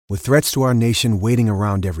With threats to our nation waiting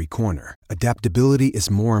around every corner, adaptability is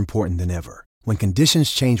more important than ever. When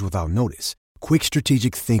conditions change without notice, quick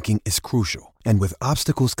strategic thinking is crucial. And with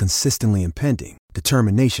obstacles consistently impending,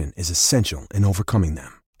 determination is essential in overcoming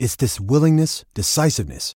them. It's this willingness,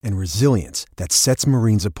 decisiveness, and resilience that sets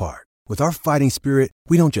Marines apart. With our fighting spirit,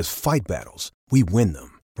 we don't just fight battles, we win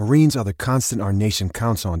them. Marines are the constant our nation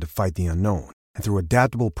counts on to fight the unknown. And through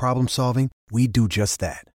adaptable problem solving, we do just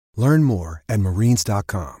that. Learn more at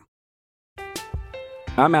marines.com.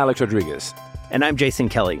 I'm Alex Rodriguez. And I'm Jason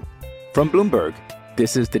Kelly. From Bloomberg,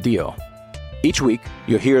 this is The Deal. Each week,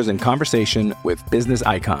 you'll hear us in conversation with business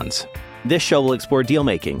icons. This show will explore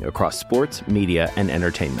deal-making across sports, media, and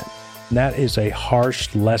entertainment. That is a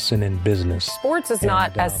harsh lesson in business. Sports is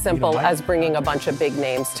not as simple as bringing a bunch of big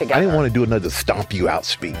names together. I didn't want to do another stomp you out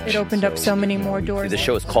speech. It opened up so many more doors. The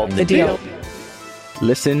show is called The Deal.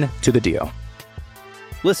 Listen to The Deal.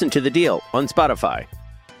 Listen to The Deal on Spotify.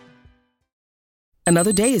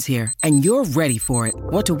 Another day is here, and you're ready for it.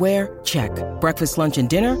 What to wear? Check. Breakfast, lunch, and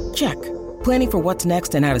dinner? Check. Planning for what's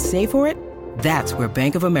next and how to save for it? That's where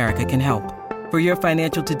Bank of America can help. For your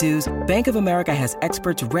financial to-dos, Bank of America has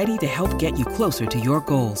experts ready to help get you closer to your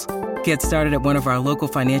goals. Get started at one of our local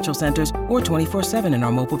financial centers or 24/7 in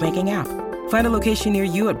our mobile banking app. Find a location near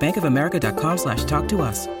you at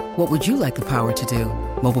bankofamerica.com/talktous. What would you like the power to do?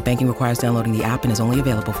 Mobile banking requires downloading the app and is only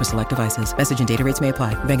available for select devices. Message and data rates may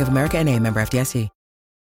apply. Bank of America N.A., member FDIC.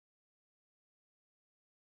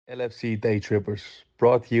 LFC Day Trippers,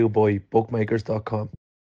 brought to you by bookmakers.com.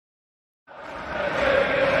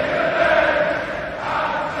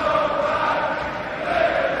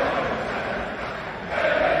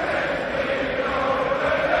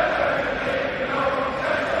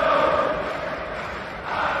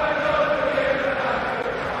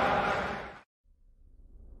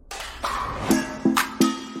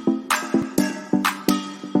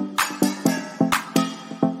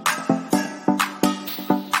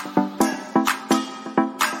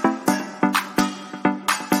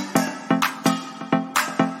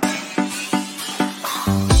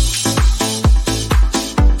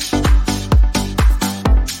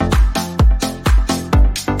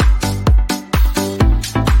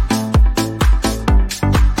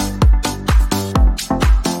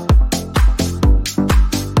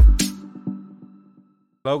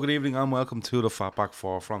 Hello, good evening and welcome to the Fatback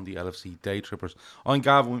 4 from the LFC Day Trippers. I'm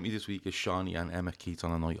Gavin, with me this week is Shawnee and Emma Keats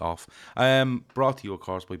on a night off. Brought to you, of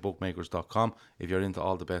course, by bookmakers.com. If you're into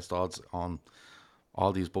all the best odds on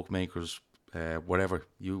all these bookmakers, whatever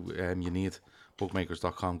you need,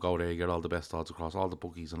 bookmakers.com, go there, you get all the best odds across all the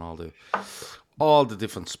bookies and all the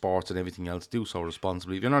different sports and everything else. Do so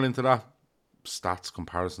responsibly. If you're not into that, stats,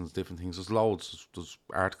 comparisons, different things, there's loads, there's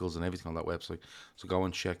articles and everything on that website, so go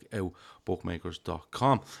and check out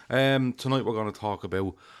bookmakers.com. Tonight we're going to talk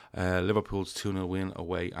about Liverpool's 2-0 win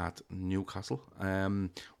away at Newcastle. We're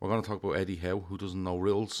going to talk about Eddie Howe, who doesn't know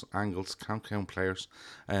rules, angles, can't count players.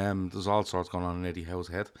 There's all sorts going on in Eddie Howe's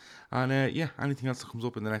head, and anything else that comes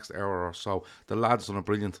up in the next hour or so. The lads done a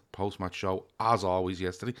brilliant post-match show as always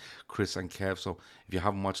yesterday, Chris and Kev, so if you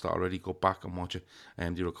haven't watched that already, go back and watch it.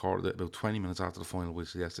 They recorded it about 20 minutes after the final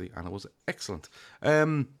whistle yesterday, and it was excellent.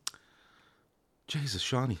 Jesus,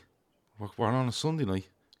 Shawnee, we're on a Sunday night.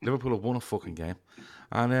 Liverpool have won a fucking game,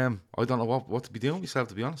 and I don't know what to be doing myself,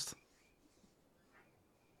 to be honest.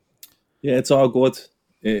 Yeah, it's all good.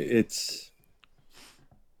 It's.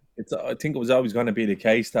 I think it was always going to be the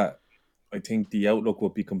case that I think the outlook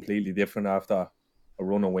would be completely different after a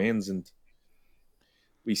run of wins, and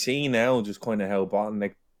we see now just kind of how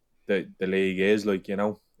bottleneck the league is, like, you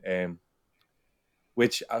know,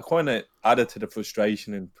 which I kind of added to the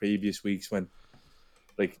frustration in previous weeks when,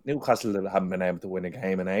 like, Newcastle haven't been able to win a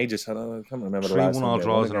game in ages. I can't remember the last time. 3-1 all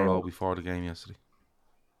draws in a row before the game yesterday.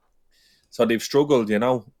 So they've struggled, you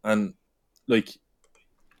know, and like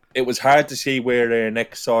it was hard to see where their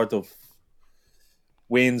next sort of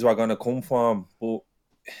wins were going to come from. But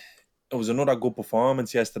it was another good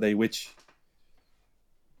performance yesterday, which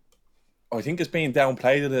I think is being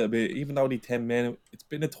downplayed a little bit. Even though they 10 men, it's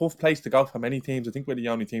been a tough place to go for many teams. I think we're the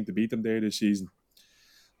only team to beat them there this season,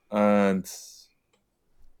 and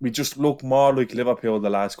we just look more like Liverpool the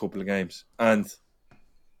last couple of games. And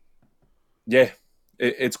yeah,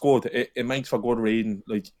 it's good. It makes for good reading.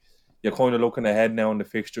 Like, you're kind of looking ahead now, and the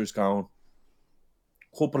fixtures going.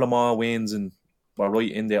 Couple of more wins, and we're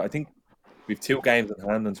right in there. I think we've 2 games in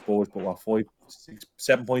hand on Spurs, but we're 5, 6,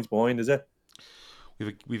 7 points behind, is it?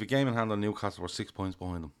 We've a game in hand on Newcastle. We're 6 points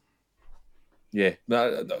behind them. Yeah,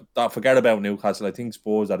 forget about Newcastle. I think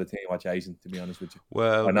Spurs are the team we're chasing, to be honest with you.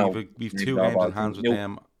 Well, we've 2 games in hand with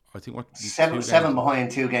them. I think we're 7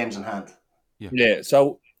 behind, 2 games in hand. Yeah.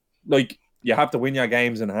 So like, you have to win your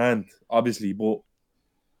games in hand, obviously, but,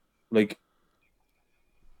 like,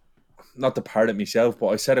 not to part it myself, but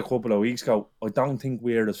I said a couple of weeks ago, I don't think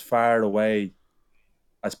we're as far away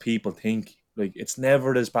as people think. Like, it's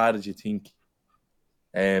never as bad as you think.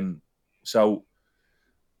 So,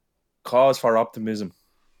 cause for optimism,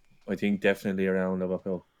 I think, definitely around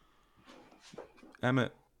Liverpool.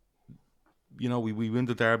 Emma, you know, we win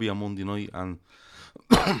the derby on Monday night, and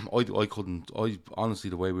I honestly,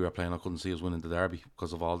 the way we were playing, I couldn't see us winning the derby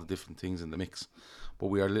because of all the different things in the mix. But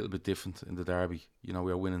we are a little bit different in the derby. You know,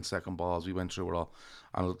 we were winning second balls. We went through it all,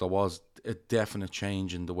 and there was a definite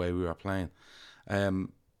change in the way we were playing. And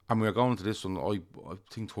we were going into this one. I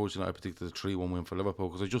think towards the night I predicted a 3-1 win for Liverpool,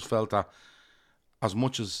 because I just felt that as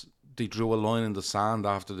much as they drew a line in the sand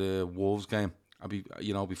after the Wolves game,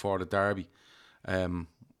 before the derby,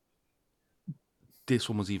 this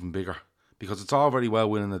one was even bigger, because it's all very well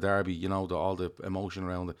winning the derby, you know, all the emotion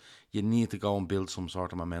around it. You need to go and build some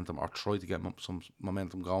sort of momentum, or try to get some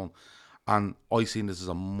momentum going. And I seen this as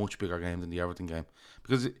a much bigger game than the Everton game,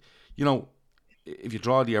 because you know, if you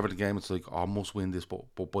draw the Everton game, it's like, oh, I must win this,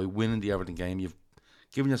 but by winning the Everton game, you've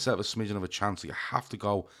given yourself a smidgen of a chance. So you have to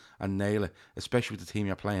go and nail it, especially with the team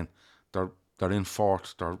you're playing. They're in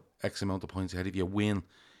fourth, they're X amount of points ahead. If you win,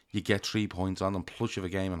 you get 3 points on them, plus you have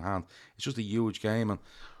a game in hand. It's just a huge game. And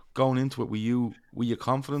going into it, were you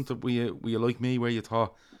confident that were you like me, where you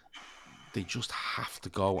thought they just have to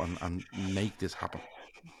go and make this happen?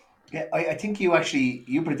 Yeah, I think you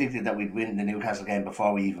predicted that we'd win the Newcastle game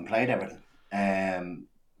before we even played Everton.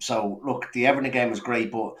 So look, the Everton game was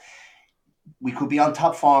great, but we could be on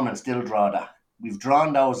top form and still draw that. We've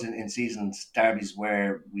drawn those in seasons derbies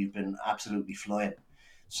where we've been absolutely flying.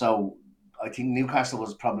 So I think Newcastle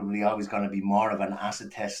was probably always going to be more of an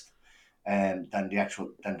acid test than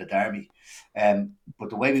the derby. But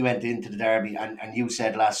the way we went into the derby, and you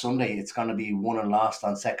said last Sunday, it's going to be won and lost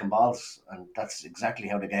on second balls, and that's exactly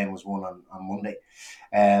how the game was won on Monday.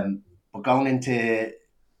 But going into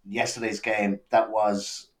yesterday's game, that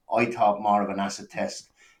was, I thought, more of an acid test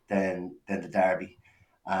than the derby,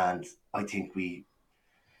 and I think we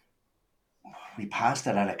passed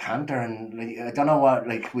it at a canter. And I don't know what,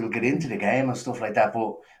 we'll get into the game and stuff like that,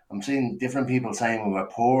 but I'm seeing different people saying we were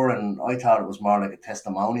poor, and I thought it was more like a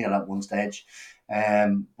testimonial at one stage.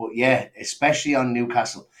 But yeah, especially on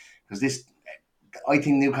Newcastle, because I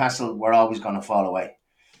think Newcastle were always going to fall away.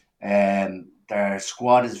 Their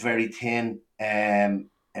squad is very thin.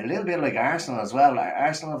 A little bit like Arsenal as well.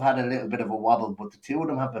 Arsenal have had a little bit of a wobble, but the two of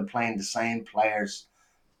them have been playing the same players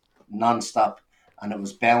non-stop, and it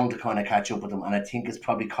was bound to kind of catch up with them. And I think it's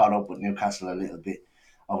probably caught up with Newcastle a little bit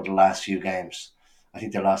over the last few games. I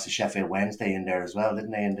think they lost to Sheffield Wednesday in there as well,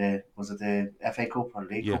 didn't they? Was it the FA Cup or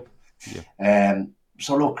League Cup? Yeah.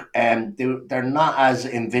 So look, they're not as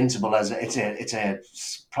invincible as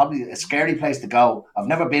it's probably a scary place to go. I've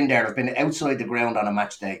never been there. I've been outside the ground on a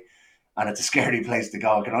match day, and it's a scary place to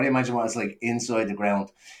go. I can only imagine what it's like inside the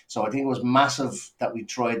ground. So I think it was massive that we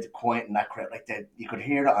tried to quieten that crowd. You could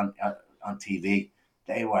hear it on TV.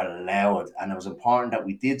 They were loud, and it was important that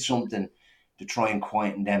we did something to try and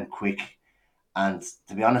quieten them quick. And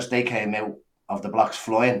to be honest, they came out of the blocks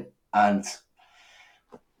flying, and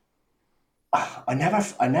I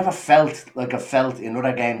never felt like I felt in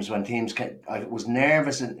other games when teams I was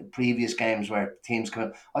nervous in previous games where teams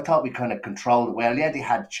come. I thought we kind of controlled it well. Yeah, they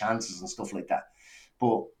had chances and stuff like that,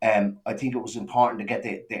 but I think it was important to get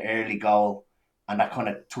the early goal, and that kind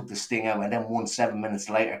of took the sting out. And then 7 minutes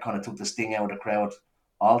later, kind of took the sting out of the crowd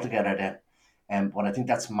altogether. Then, but I think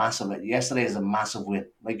that's massive. Yesterday is a massive win.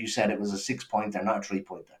 Like you said, it was a 6-pointer, not a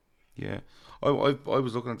 3-pointer. Yeah, I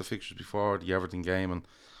was looking at the fixtures before the Everton game, and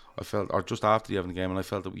I felt, or just after the Everton game, and I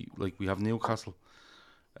felt that we have Newcastle,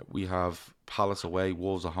 we have Palace away,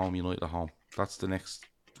 Wolves at home, United at home. That's the next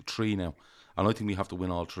 3 now, and I think we have to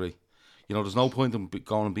win all 3. You know, there's no point in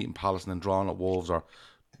going and beating Palace and then drawing at Wolves, or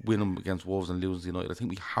winning against Wolves and losing to United. I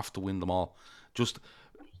think we have to win them all, just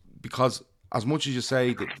because as much as you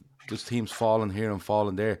say that there's teams falling here and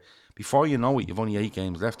falling there, before you know it, you've only 8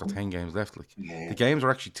 games left or 10 games left. The games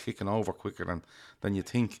are actually ticking over quicker than you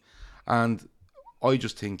think, and I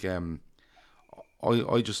just think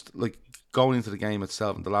I just like going into the game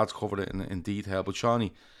itself, and the lads covered it in detail. But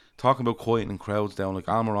Shawnee, talking about quieting crowds down, like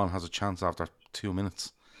Almiron has a chance after 2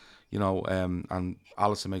 minutes, you know, and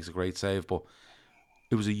Alisson makes a great save. But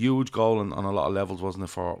it was a huge goal on a lot of levels, wasn't it,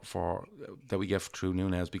 for that we get through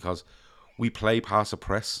Nunez, because we play past a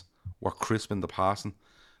press, we're crisp in the passing.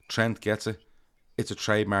 Trent gets it. It's a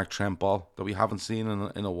trademark Trent ball that we haven't seen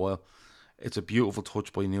in a while. It's a beautiful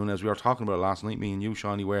touch by Nunez. We were talking about it last night, me and you,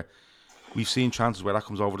 Shawnee, where we've seen chances where that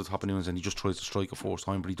comes over the top of Nunes and he just tries to strike a first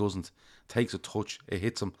time, but he doesn't. Takes a touch, it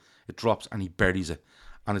hits him, it drops, and he buries it.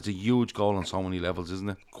 And it's a huge goal on so many levels, isn't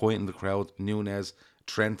it? Quieting the crowd, Nunes,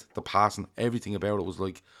 Trent, the passing, everything about it was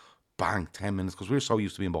like, bang, 10 minutes. Because we're so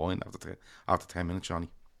used to being behind after 10 minutes, Johnny.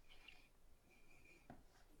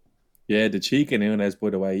 Yeah, the cheek in Nunes,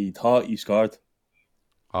 by the way, he thought he scored.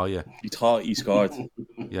 Oh, yeah. He thought he scored.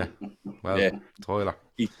 Yeah. Well, yeah. Tyler.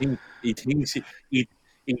 He thinks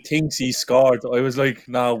he scored. I was like,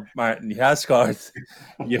 no, Martin, he has scored.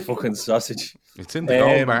 You fucking sausage. It's in the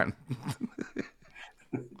goal, Martin.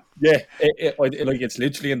 Yeah, it's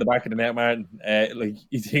literally in the back of the net, Martin. Like,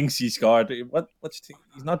 he thinks he scored. He's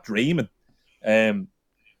not dreaming. The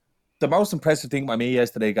most impressive thing by me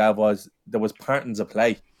yesterday, Gav, was there was patterns of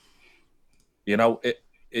play. You know,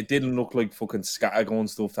 it didn't look like fucking scattergun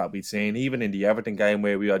stuff that we'd seen. Even in the Everton game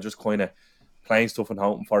where we are just kind of playing stuff and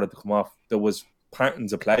hoping for it to come off, there was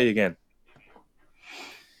patterns of play again.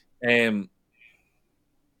 I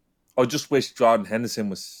just wish Jordan Henderson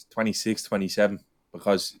was 26, 27,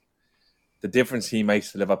 because the difference he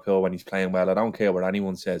makes to Liverpool when he's playing well, I don't care what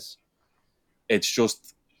anyone says. It's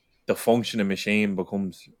just the functioning machine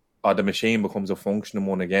becomes a functioning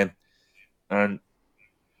one again. And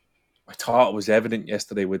I thought it was evident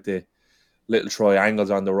yesterday with the little triangles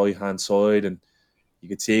on the right-hand side, and you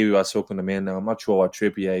could see we were sucking them in. Now, I'm not sure what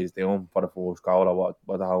Trippier is doing for the first goal or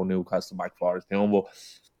what the whole Newcastle back four is doing, but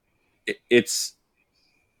it's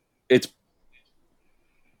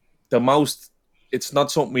the most... It's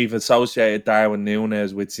not something we've associated Darwin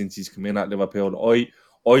Núñez with since he's come in at Liverpool. I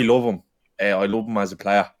love him. I love him as a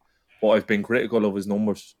player, but I've been critical of his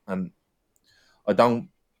numbers, and I'm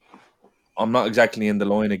not exactly in the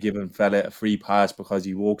line of giving fella a free pass because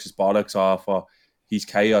he walks his bollocks off or he's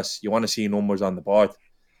chaos. You want to see numbers on the board,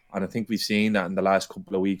 and I think we've seen that in the last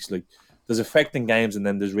couple of weeks. Like, there's affecting games, and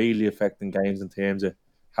then there's really affecting games in terms of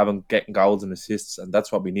getting goals and assists, and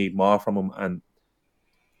that's what we need more from him. And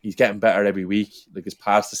he's getting better every week. Like his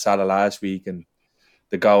pass to Salah last week and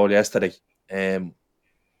the goal yesterday.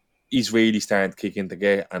 He's really starting to kick into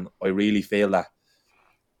gear, and I really feel that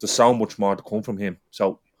there's so much more to come from him.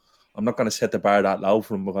 So I'm not going to set the bar that low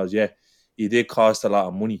for him because, yeah, he did cost a lot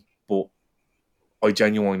of money, but I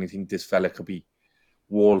genuinely think this fella could be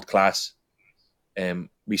world class.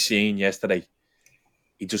 We seen yesterday,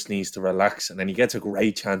 he just needs to relax, and then he gets a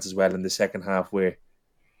great chance as well in the second half where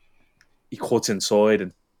he cuts inside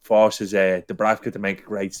and forces Dubravka to make a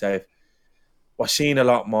great save. We're seeing a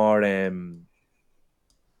lot more. I'm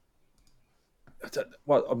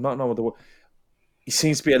not knowing what the word. He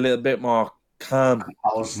seems to be a little bit more calm,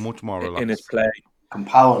 much more relaxed in his play.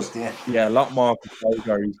 Composed, yeah. Yeah, a lot more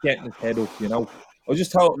composed. He's getting his head up, you know. I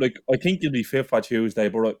just thought, like, I think he'll be fit for Tuesday,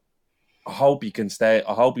 but I hope he can stay.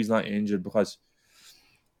 I hope he's not injured because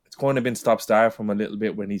it's kind of been stop-start from a little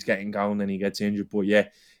bit when he's getting going and he gets injured. But yeah,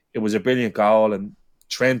 it was a brilliant goal, and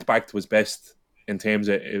Trent back to his best in terms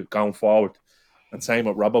of going forward, and same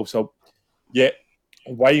with Robbo. So yeah,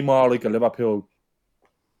 way more like a Liverpool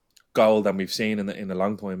goal than we've seen in a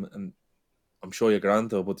long time, and I'm sure you're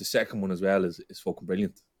granted, but the second one as well is fucking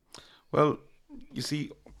brilliant. Well, you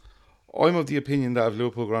see, I'm of the opinion that if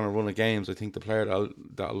Liverpool go on a run of games, I think the player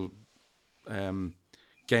that'll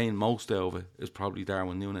gain most out of it is probably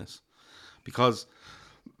Darwin Núñez, because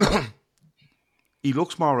he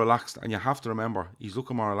looks more relaxed, and you have to remember he's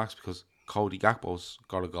looking more relaxed because Cody Gakpo's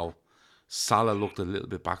got a goal. Salah looked a little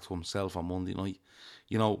bit back to himself on Monday night.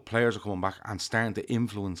 You know, players are coming back and starting to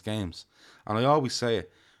influence games. And I always say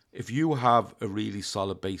it, if you have a really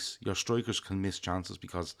solid base, your strikers can miss chances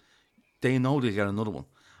because they know they get another one.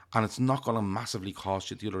 And it's not going to massively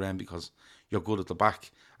cost you at the other end because you're good at the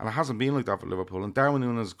back. And it hasn't been like that for Liverpool. And Darwin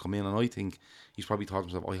Núñez has come in, and I think he's probably thought to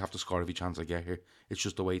himself, I have to score every chance I get here. It's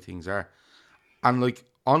just the way things are. And, like,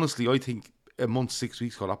 honestly, I think a month, 6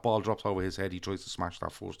 weeks ago, that ball drops over his head. He tries to smash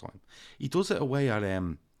that first time. He does it away at...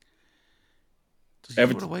 Does he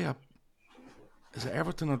do it away at... Is it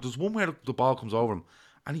Everton? Or there's one where the ball comes over him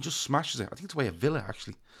and he just smashes it. I think it's away at Villa,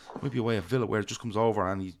 actually. It might be away at Villa where it just comes over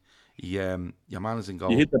and your man is in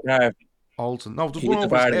goal. You hit the bar. Alton. No, there's one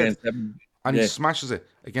over his head. And he smashes it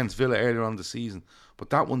against Villa earlier on in the season.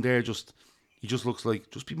 But that one there, he just looks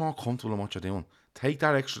like, just be more comfortable in what you're doing. Take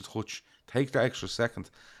that extra touch. Take that extra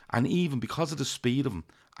second. And even because of the speed of him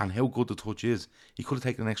and how good the touch is, he could have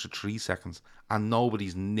taken an extra 3 seconds and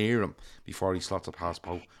nobody's near him before he slots a past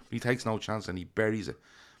Pope. But he takes no chance and he buries it.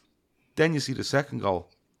 Then you see the second goal.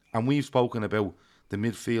 And we've spoken about the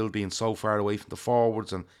midfield being so far away from the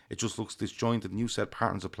forwards and it just looks disjointed, new set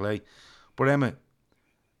patterns of play. But Emma,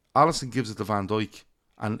 Alisson gives it to Van Dijk,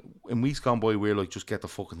 and in weeks gone by we're like, just get the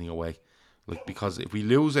fucking thing away. Like, because if we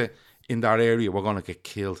lose it in that area, we're going to get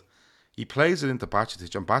killed. He plays it into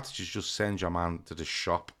Bajcetic, and Bajcetic just sends your man to the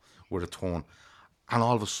shop with a turn. And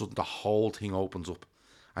all of a sudden, the whole thing opens up.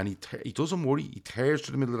 And he doesn't worry. He tears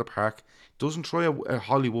to the middle of the park. Doesn't try a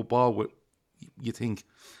Hollywood ball where you think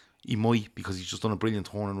he might, because he's just done a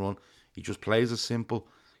brilliant turn and run. He just plays it simple.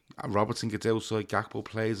 Robertson gets outside. Gakpo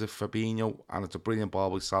plays it. Fabinho. And it's a brilliant ball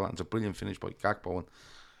by Salah. And it's a brilliant finish by Gakpo. And,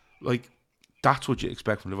 like, that's what you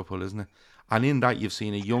expect from Liverpool, isn't it? And in that, you've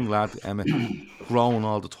seen a young lad, Emma, growing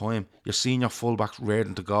all the time. You're seeing your fullbacks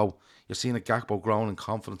raring to go. You're seeing a Gakpo growing in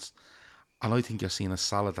confidence. And I think you're seeing a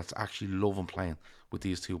Salah that's actually loving playing with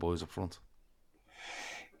these two boys up front.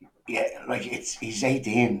 Yeah, like he's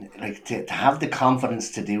 18. Like to have the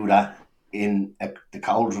confidence to do that in the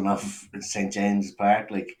cauldron of St. James's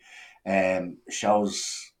Park, like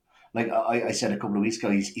shows. Like I said a couple of weeks ago,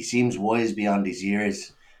 he seems wise beyond his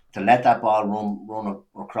years to let that ball run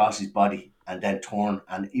across his body and then turn,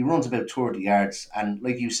 and he runs about 30 yards. And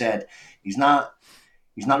like you said, he's not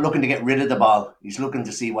looking to get rid of the ball. He's looking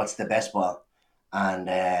to see what's the best ball. And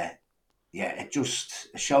it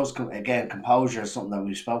shows, again, composure is something that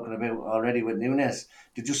we've spoken about already with Núñez.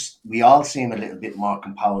 We all seem a little bit more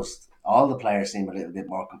composed. All the players seem a little bit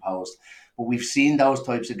more composed. But we've seen those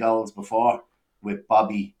types of goals before with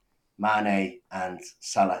Bobby, Mane and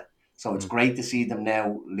Salah. So it's great to see them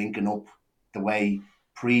now linking up the way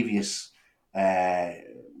previous front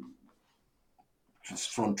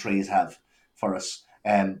threes have for us.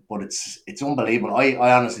 But it's unbelievable.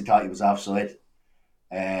 I honestly thought he was offside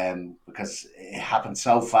because it happened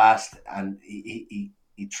so fast, and he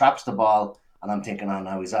traps the ball, and I'm thinking, oh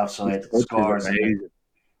no, he's offside. Scores.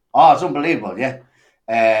 Oh, it's unbelievable, yeah.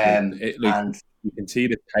 And you can see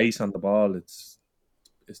the pace on the ball. His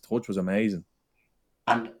touch was amazing.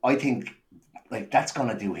 And I think like that's going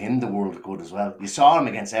to do him the world of good as well. You saw him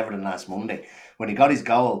against Everton last Monday. When he got his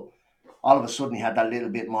goal, all of a sudden he had that little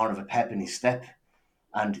bit more of a pep in his step.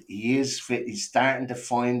 And he is fit. He's starting to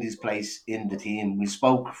find his place in the team. We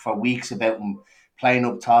spoke for weeks about him playing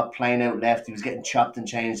up top, playing out left. He was getting chopped and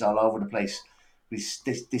changed all over the place.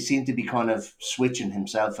 They seem to be kind of switching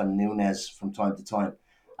himself and Núñez from time to time.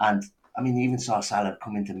 And I mean, even saw Salah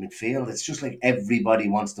come into midfield. It's just like everybody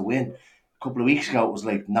wants to win. A couple of weeks ago, it was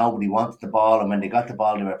like nobody wanted the ball. And when they got the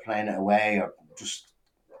ball, they were playing it away or just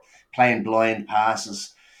playing blind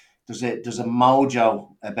passes. There's a mojo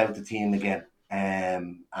about the team again.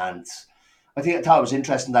 And I thought it was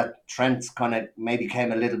interesting that Trent kind of maybe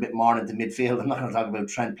came a little bit more into midfield. I'm not going to talk about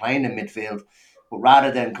Trent playing in midfield, but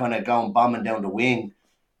rather than kind of going bombing down the wing,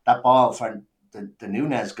 that ball for the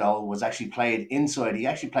Núñez goal was actually played inside. He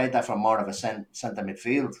actually played that from more of a centre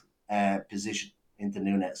midfield position into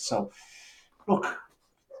Núñez. So, look,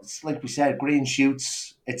 it's like we said, green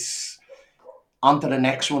shoots. It's on to the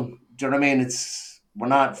next one. Do you know what I mean? We're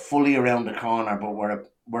not fully around the corner, but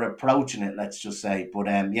we're approaching it, let's just say. But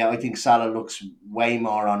I think Salah looks way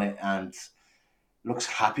more on it and looks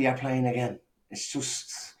happier playing again. It's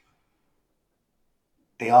just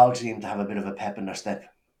they all seem to have a bit of a pep in their step.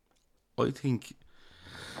 I think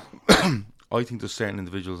there's certain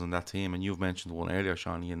individuals in that team, and you've mentioned one earlier,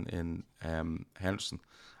 Shawnee, in Henderson,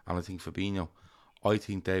 and I think Fabinho. I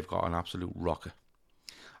think they've got an absolute rocket.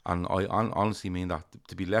 And I honestly mean that,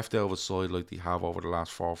 to be left out of a side like they have over the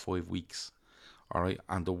last 4 or 5 weeks, all right,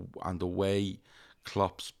 and the way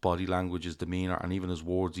Klopp's body language, his demeanour, and even his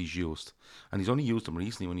words he's used, and he's only used them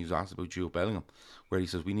recently when he was asked about Jude Bellingham, where he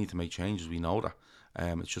says we need to make changes. We know that.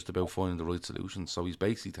 It's just about finding the right solution. So he's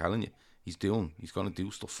basically telling you he's going to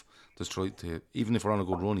do stuff to try to, even if we're on a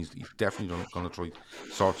good run, he's definitely going to try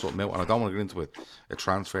to sort something out. And I don't want to get into a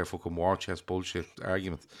transfer fucking war chest bullshit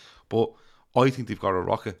argument, but I think they've got a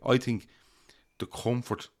rocket. I think the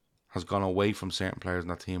comfort has gone away from certain players in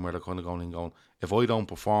that team, where they're kind of going and going, if I don't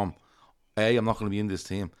perform, A, I'm not going to be in this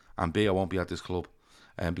team, and B, I won't be at this club,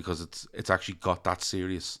 because it's actually got that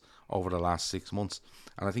serious over the last 6 months.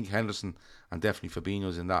 And I think Henderson and definitely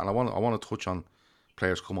Fabinho's in that. And I want to touch on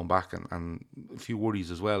players coming back and a few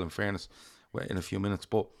worries as well, in fairness, in a few minutes.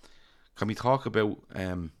 But can we talk about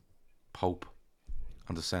Pope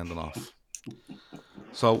and the sending off?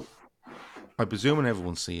 So I'm presuming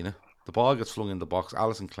everyone's seen it. The ball gets flung in the box,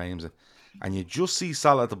 Alisson claims it, and you just see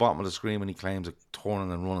Salah at the bottom of the screen when he claims it,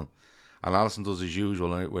 turning and running. And Alisson does his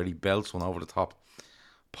usual, where he belts one over the top.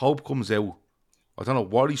 Pope comes out. I don't know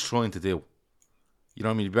what he's trying to do. You know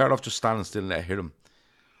what I mean? He'd better off just standing still and let it hit him.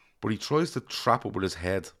 But he tries to trap it with his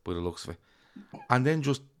head, by the looks of it. And then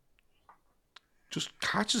just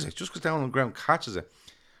catches it. Just goes down on the ground, catches it.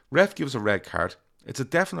 Ref gives a red card. It's a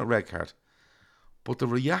definite red card. But the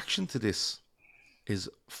reaction to this is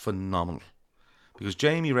phenomenal. because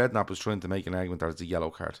Jamie Redknapp was trying to make an argument that it's a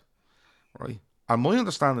yellow card, right? And my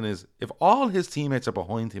understanding is, if all his teammates are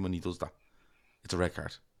behind him when he does that, it's a red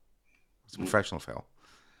card. It's a professional foul.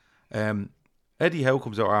 Eddie Howe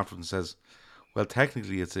comes out afterwards and says, well,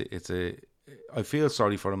 technically I feel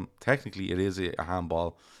sorry for him. Technically it is a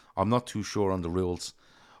handball. I'm not too sure on the rules.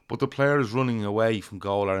 But the player is running away from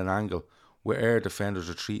goal at an angle where air defenders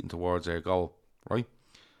are retreating towards their goal, right?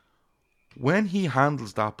 When he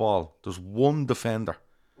handles that ball, there's one defender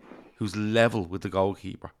who's level with the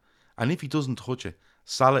goalkeeper. And if he doesn't touch it,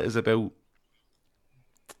 Salah is about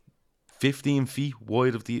 15 feet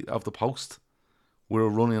wide of the post. We're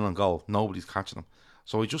running on goal. Nobody's catching him.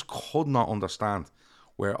 So I just could not understand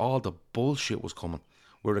where all the bullshit was coming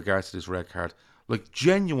with regards to this red card. Like,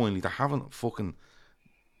 genuinely, they're having fucking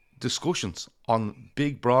discussions on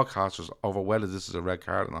big broadcasters over whether this is a red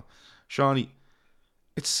card or not. Shawnee,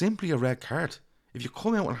 it's simply a red card. If you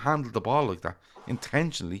come out and handle the ball like that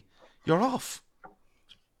intentionally, you're off.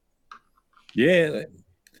 Yeah.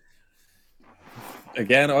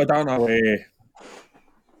 Again, I don't know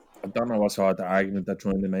what sort of argument they're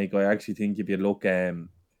trying to make. I actually think if you look, it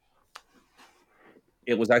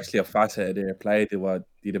was actually a facet of their play. They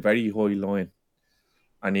did a very high line,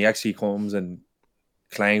 and he actually comes and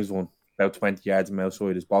claims one about 20 yards from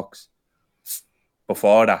outside his box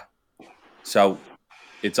before that. So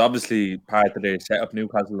it's obviously part of their setup.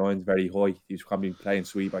 Newcastle line's very high. He's probably playing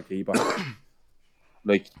sweeper keeper.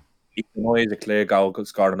 Like, he denies a clear goal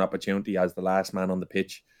scoring opportunity as the last man on the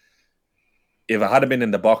pitch. If it had been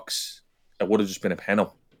in the box, it would have just been a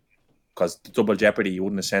penalty, because the double jeopardy, you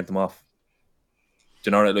wouldn't have sent him off. Do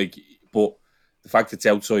you know what? Like, but the fact it's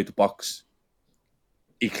outside the box,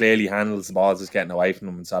 he clearly handles the balls, is getting away from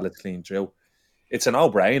him, and Salah's clean through. It's a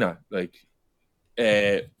no-brainer. Like,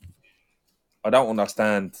 I don't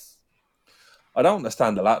understand a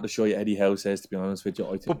lot of the show Eddie Howe says, to be honest with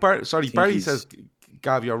you. Barry says,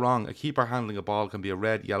 Gav, you're wrong. A keeper handling a ball can be a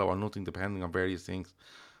red, yellow, or nothing, depending on various things.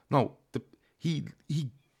 No, he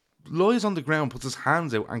lies on the ground, puts his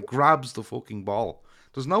hands out, and grabs the fucking ball.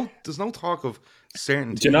 There's no talk of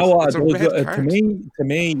certain. Do you know what? To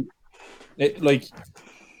me, it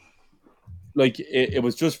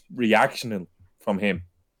was just reactional from him,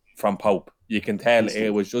 from Pope. You can tell it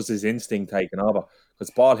was just his instinct taking over,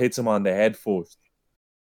 because ball hits him on the head first.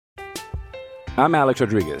 I'm Alex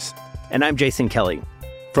Rodriguez. And I'm Jason Kelly.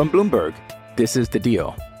 From Bloomberg, this is The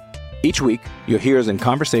Deal. Each week, you'll hear us in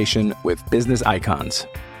conversation with business icons.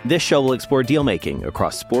 This show will explore deal-making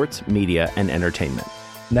across sports, media, and entertainment.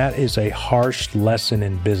 That is a harsh lesson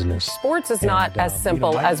in business. Sports is not as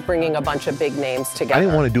simple as bringing a bunch of big names together. I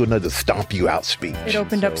didn't want to do another stomp you out speech. It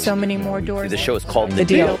opened up so many more doors. The show is called The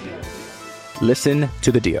Deal. Listen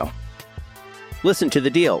to The Deal. Listen to The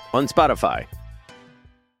Deal on Spotify.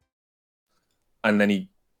 And then he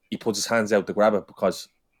puts his hands out to grab it, because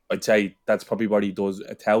I'd say that's probably what he does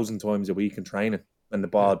 1,000 times a week in training, and the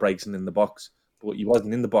ball breaks in the box. But he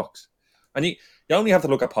wasn't in the box. And you only have to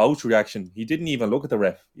look at Pope's reaction. He didn't even look at the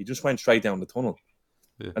ref. He just went straight down the tunnel.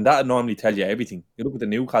 Yeah. And that would normally tell you everything. You look at the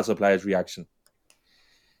Newcastle player's reaction.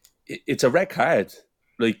 It's a red card.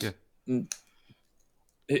 Like,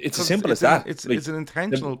 it's as simple as that. It's an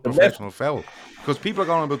intentional professional foul. Because people are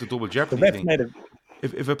going about the double jeopardy thing.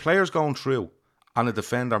 If a player's going through and a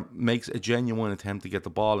defender makes a genuine attempt to get the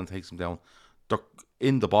ball and takes him down, they're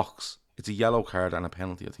in the box. It's a yellow card and a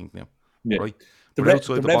penalty, I think, now. Yeah. Right? But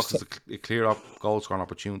outside the box is a clear up goal scoring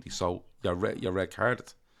opportunity, so you're red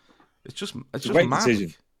carded. It's just a great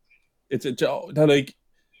decision. It's like,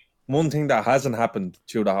 one thing that hasn't happened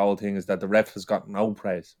through the whole thing is that the ref has gotten no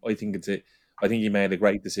praise. I think he made a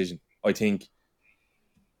great decision. I think,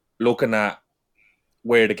 looking at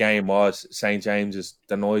where the game was, St. James's,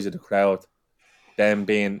 the noise of the crowd, them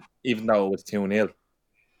being, even though it was 2-0,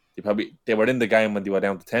 they were in the game when they were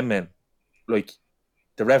down to 10 men. Like,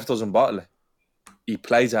 the ref doesn't bottle it. He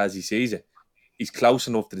plays as he sees it. He's close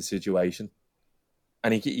enough to the situation,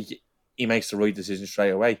 and he makes the right decision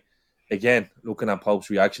straight away. Again, looking at Pope's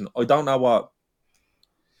reaction, I don't know what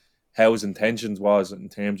Howe's intentions was in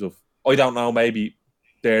terms of, I don't know, maybe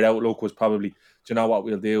their outlook was probably, do you know what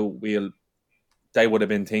we'll do? They would have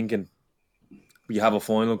been thinking, we have a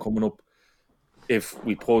final coming up. If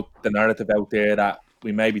we put the narrative out there that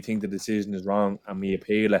we maybe think the decision is wrong and we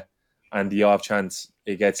appeal it, and the off chance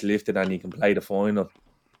it gets lifted and he can play the final,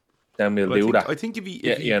 then we'll do that. I think if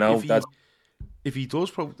he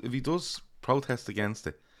does protest against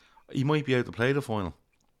it, he might be able to play the final,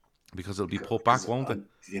 because it'll be put back, won't it?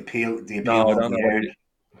 The appeal won't be heard.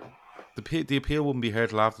 The appeal wouldn't be heard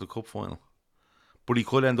till after the cup final, but he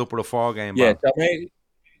could end up with a 4-game ban.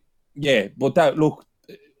 But that, look,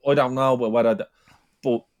 I don't know, but whether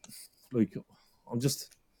But like,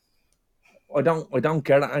 I don't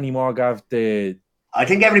get it anymore, Gav. I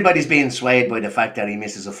think everybody's being swayed by the fact that he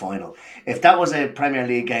misses a final. If that was a Premier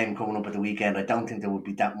League game coming up at the weekend, I don't think there would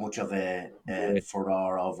be that much of a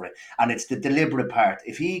furore over it. And it's the deliberate part.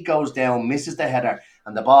 If he goes down, misses the header,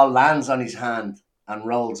 and the ball lands on his hand and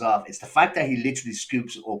rolls off, it's the fact that he literally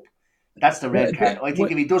scoops it up. That's the red card. I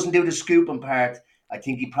think if he doesn't do the scooping part, I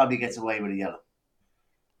think he probably gets away with a yellow.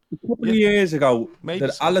 A couple of years ago,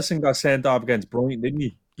 that Alisson got sent off against Brighton, didn't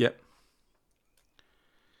he? Yeah.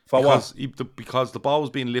 Because the ball was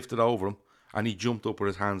being lifted over him and he jumped up with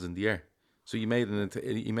his hands in the air. So he made an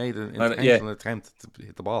intentional attempt to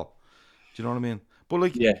hit the ball. Do you know what I mean? But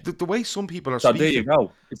like the way some people are speaking, there you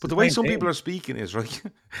go. But the way some people are speaking is right.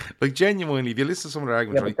 Like genuinely, if you listen to some of their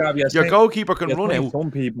arguments, right, your goalkeeper can run out,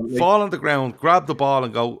 fall on the ground, grab the ball,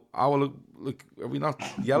 and go, "Oh, well, look, are we not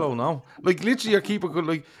yellow now?" Like literally, your keeper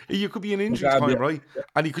could you could be in injury time, right,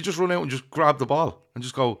 and he could just run out and just grab the ball and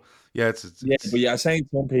just go. Yeah, it's but you're saying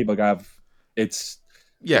some people, Gav, it's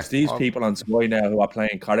these people on Sky now who are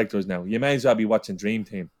playing characters now. You may as well be watching Dream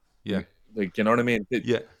Team. Yeah. Like, you know what I mean?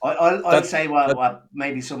 I'll say what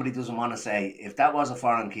maybe somebody doesn't want to say. If that was a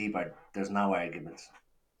foreign keeper, there's no arguments.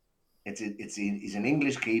 He's an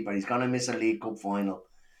English keeper. He's going to miss a League Cup final.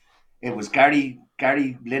 It was Gary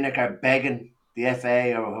Lineker begging the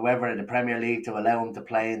FA or whoever in the Premier League to allow him to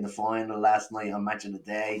play in the final last night on Match of the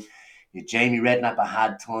Day. Jamie Redknapp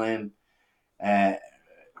had time. I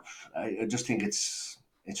just think it's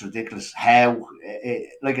ridiculous how.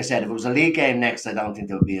 Like I said, if it was a league game next, I don't think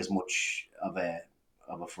there would be as much of a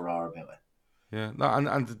furore about it. Yeah,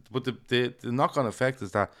 no, but the knock-on effect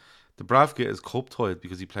is that the Bravka is cup tied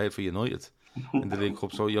because he played for United in the League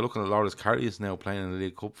Cup. So you're looking at Loris Karius now playing in the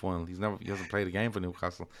League Cup final. He hasn't played a game for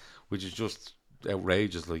Newcastle, which is just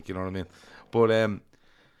outrageous. Like, you know what I mean? But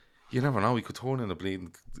you never know. He could turn into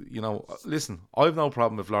bleeding. You know, listen, I've no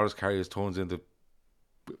problem if Loris Karius turns into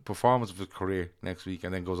performance of his career next week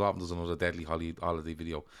and then goes off and does another deadly holiday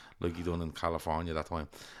video like he done in California that time.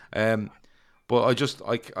 But I just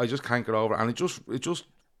can't get over it, and it just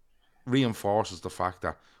reinforces the fact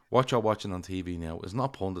that what you're watching on TV now is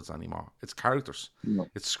not pundits anymore. It's characters. No.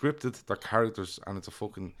 It's scripted. They're characters, and it's a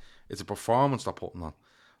performance they're putting on.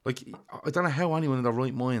 Like, I don't know how anyone in their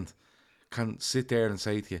right mind can sit there and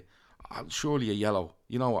say to you, surely a yellow,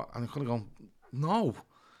 you know what? And I'm kind of going, no,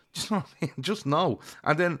 just know what I mean? Just no.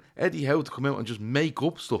 And then Eddie Howe to come out and just make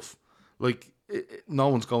up stuff like no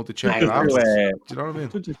one's going to check it out. Do you know what I mean?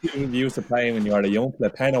 Just you used to playing when you were a young player,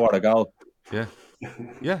 pen or a goal. Yeah,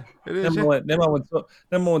 yeah, it is. Remember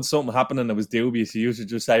when something happened and it was dubious, you used to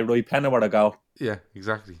just say, right, pen or a goal. Yeah,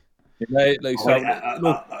 exactly. You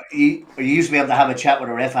used to be able to have a chat with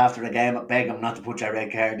a ref after the game and beg him not to put your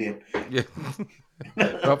red card in. Yeah.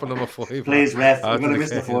 Dropping number 5. Please, ref, we're going to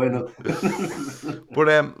miss the final.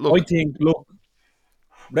 But look, I think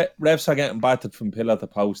refs are getting battered from pillar to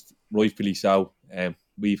post, rightfully so.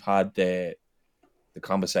 We've had the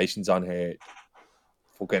conversations on here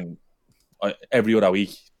fucking every other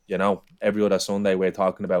week, you know, every other Sunday we're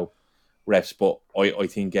talking about refs. But I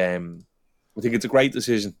think it's a great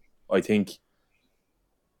decision. I think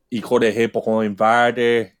he could have hit behind VAR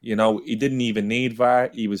there. You know, he didn't even need VAR.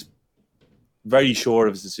 He was very sure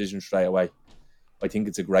of his decision straight away. I think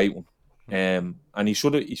it's a great one. And he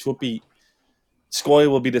should be. Sky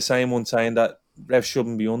will be the same one saying that refs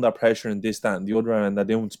shouldn't be under pressure and this, that, and the other, and they're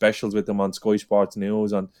doing specials with them on Sky Sports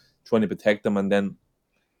News and trying to protect them. And then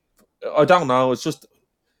I don't know. It's just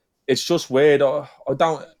weird. I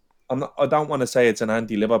don't want to say it's an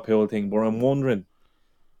anti-Liverpool thing, but I'm wondering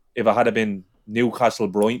if it had been Newcastle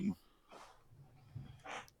Brighton,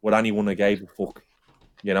 would anyone have gave a fuck?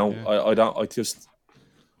 You know, yeah. I just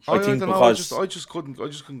couldn't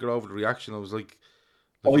get over the reaction. I was like,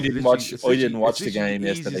 I didn't watch the game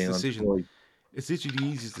yesterday. It's literally the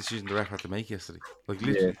easiest decision the ref had to make yesterday. Like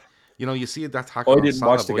literally, you know, you see that tackle. I didn't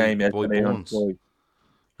watch the game yesterday. You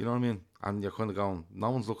know what I mean? And you're kind of going,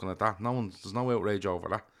 no one's looking at that. There's no outrage over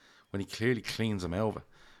that when he clearly cleans him over.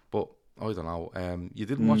 But I don't know. You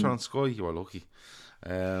didn't watch it on Sky. You were lucky,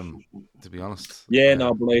 to be honest. Yeah,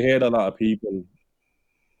 no, but I heard a lot of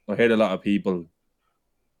people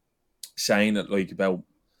saying it like about,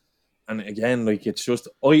 and again, like it's just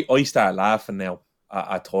I start laughing now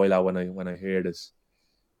at Tyler when I hear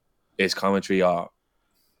his commentary, or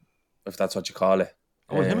if that's what you call it.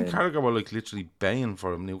 Oh, him and Carragher were like literally baying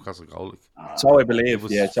for a Newcastle goal. Like. So I believe. I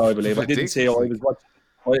didn't say I was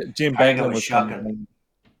watching. Jim Bengham was shocking.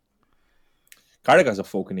 Carragher's a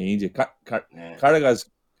fucking idiot. Carragher's,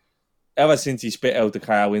 ever since he spit out the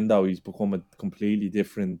car window, he's become a completely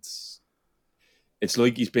different. it's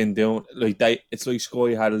like he's been doing it's like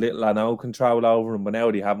Sky had a little I know control over him, but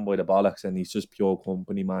now they have him by the bollocks and he's just pure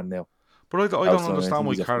company man now. But I don't understand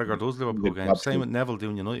why Carragher does Liverpool games. Same with Neville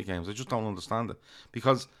doing United games. I just don't understand it,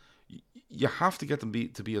 because you have to get them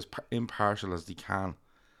to be as impartial as they can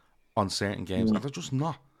on certain games, and they're just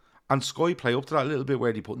not. And Sky play up to that a little bit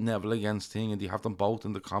where they put Neville against Thing and they have them both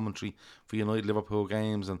in the commentary for United Liverpool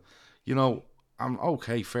games, and I'm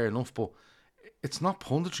okay, fair enough, but it's not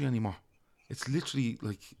punditry anymore. It's literally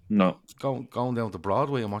like going down to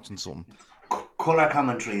Broadway and watching something. Colour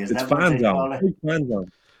commentary is it's that fan zone. Fan zone.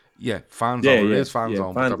 Yeah, fan zone. It is fan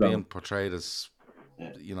zone, but they're being portrayed as I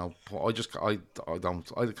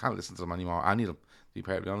can't listen to them anymore. Any of them, to be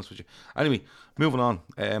perfectly honest with you. Anyway, moving on.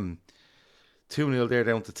 2-0 there,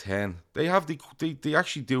 down to 10. They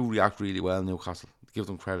actually do react really well, Newcastle. Give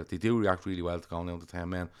them credit. They do react really well to going down to 10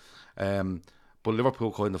 men. But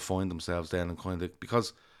Liverpool kind of find themselves then, and kind of,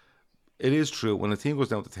 because it is true, when a team goes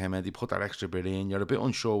down to 10 men, they put that extra bit in. You're a bit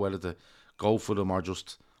unsure whether to go for them or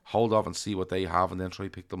just hold off and see what they have and then try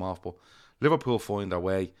to pick them off. But Liverpool find their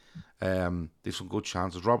way. They've some good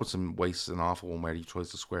chances. Robertson wastes an awful one where he tries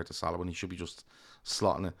to square to Salah when he should be just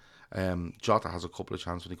slotting it. Jota has a couple of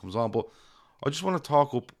chances when he comes on. But I just want to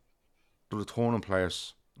talk up the returning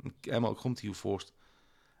players. Emma, I'll come to you first.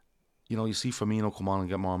 You see Firmino come on and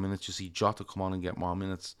get more minutes. You see Jota come on and get more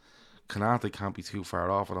minutes. Konate can't be too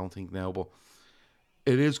far off, I don't think, now. But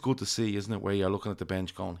it is good to see, isn't it, where you're looking at the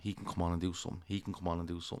bench going, he can come on and do something. He can come on and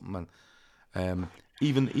do something. And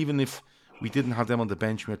even if we didn't have them on the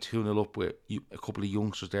bench, we were 2-0 up with a couple of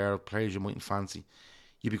youngsters there, players you mightn't fancy,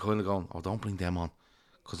 you'd be kind of going, oh, don't bring them on,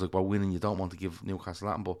 because we're winning. You don't want to give Newcastle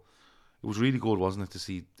that. But it was really good, wasn't it, to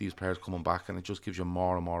see these players coming back, and it just gives you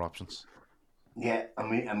more and more options. Yeah,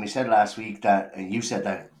 and we said last week that, and you said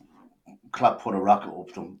that Klopp put a rocket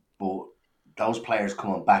up them, but those players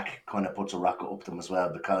coming back kind of puts a rocket up them as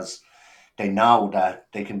well, because they know that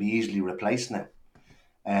they can be easily replaced now.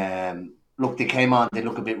 Look, they came on, they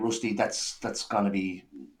look a bit rusty. That's gonna be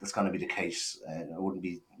the case. I wouldn't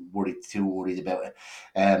be too worried about it.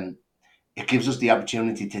 It gives us the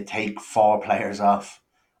opportunity to take 4 players off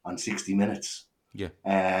on 60 minutes.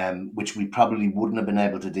 Yeah. Which we probably wouldn't have been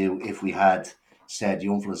able to do if we had said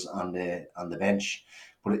Youngflas on the bench.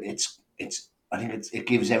 But I think it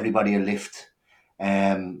gives everybody a lift.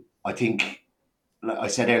 I think, like I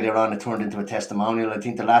said earlier on, it turned into a testimonial. I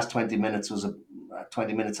think the last 20 minutes was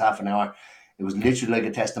 20 minutes, half an hour. It was literally like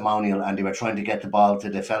a testimonial, and they were trying to get the ball to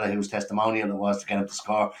the fella whose testimonial it was to get him to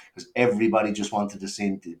score, because everybody just wanted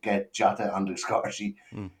to get Jota on the score sheet.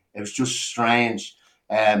 It was just strange.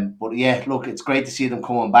 But yeah, look, it's great to see them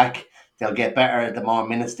coming back. They'll get better the more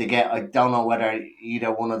minutes they get. I don't know whether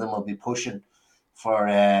either one of them will be pushing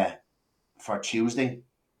for Tuesday,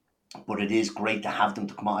 but it is great to have them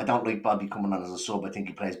to come on. I don't like Bobby coming on as a sub. I think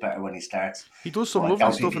he plays better when he starts. He does some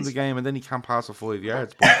lovely stuff in the game, and then he can't pass for 5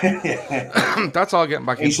 yards. But that's all getting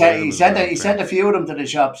back into it. He sent a few of them to the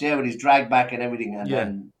shops, with his drag back and everything, and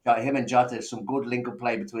then him and Jota, some good link-up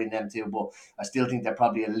play between them two, but I still think they're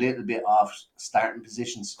probably a little bit off starting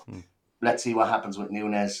positions. Let's see what happens with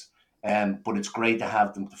Núñez. But it's great to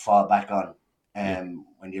have them to fall back on.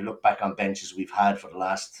 When you look back on benches we've had for the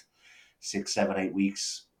last 6, 7, 8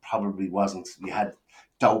 weeks, probably wasn't. You had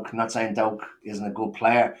Doak, not saying Doak isn't a good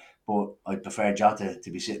player, but I prefer Jota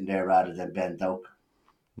to be sitting there rather than Ben Doak.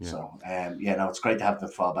 So, it's great to have them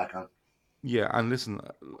fall back on. Yeah, and listen,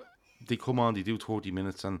 they come on, they do 30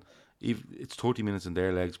 minutes, and it's 30 minutes in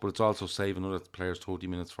their legs, but it's also saving other players 30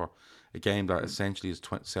 minutes for a game that essentially is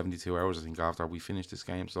 72 hours, I think, after we finish this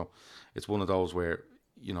game. So it's one of those where,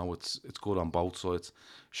 it's good on both sides.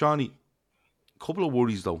 Shawnee, a couple of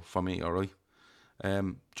worries, though, for me, all right?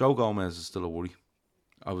 Joe Gomez is still a worry.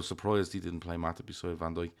 I was surprised he didn't play Matip beside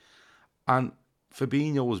Van Dijk. And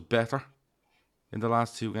Fabinho was better in the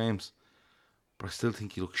last 2 games, but I still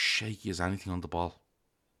think he looks shaky as anything on the ball.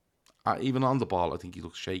 Even on the ball, I think he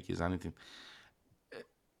looks shaky as anything.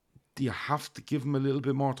 Do you have to give him a little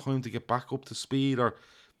bit more time to get back up to speed or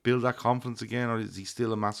build that confidence again, or is he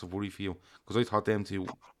still a massive worry for you? Because I thought them two,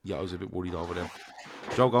 I was a bit worried over them.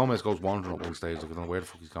 Joe Gomez goes wandering up one stage. I don't know where the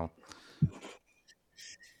fuck he's going.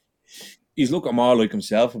 He's looking more like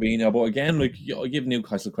himself, Fabinho. But again, I give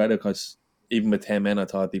Newcastle credit, because even with 10 men, I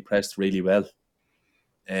thought they pressed really well.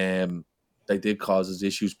 They did cause us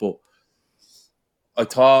issues, but I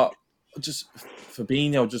thought just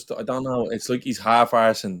Fabinho, I don't know, it's like he's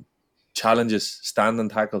half-arsing challenges, standing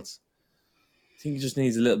tackles. I think he just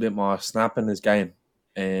needs a little bit more snap in his game.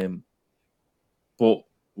 But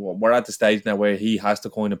we're at the stage now where he has to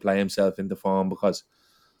kind of play himself into form, because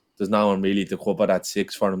there's no one really to cover that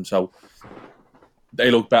 6 for him. So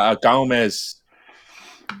they look better. Gomez,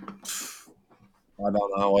 I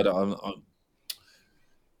don't know.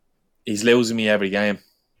 He's losing me every game.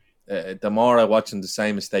 The more I watch him, the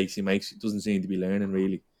same mistakes he makes, he doesn't seem to be learning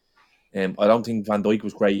really. I don't think Van Dijk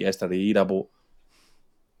was great yesterday either, but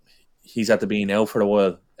he's had to be out for a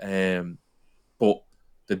while. But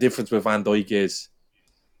the difference with Van Dijk is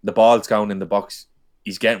the ball's going in the box.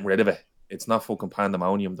 He's getting rid of it. It's not fucking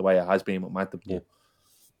pandemonium the way it has been with Matip.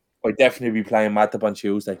 But I'd definitely be playing Matip on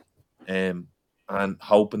Tuesday, and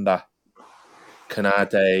hoping that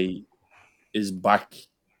Konate is back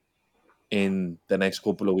in the next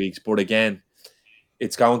couple of weeks. But again,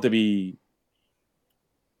 it's going to be...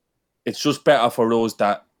 It's just better for us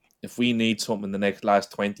that if we need something in the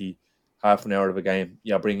last 20, half an hour of a game,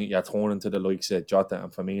 you're turning to the likes of Jota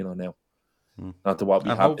and Firmino now. Not to what we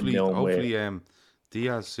have been doing. Hopefully,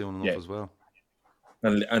 Diaz soon enough as well.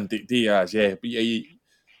 And Diaz, yeah. But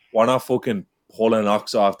we're not fucking pulling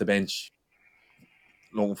Ox off the bench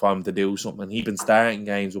looking for him to do something. He's been starting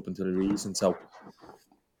games up until the reason. So,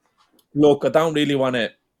 look, I don't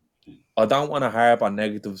want to harp on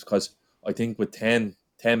negatives because I think with 10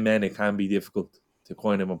 men, it can be difficult to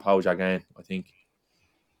kind of impose your game. I think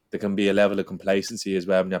there can be a level of complacency as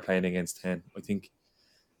well when you're playing against 10. I think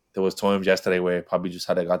there was times yesterday where probably just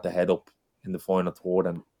had got the head up in the final third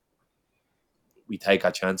and we take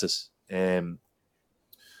our chances.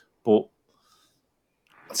 But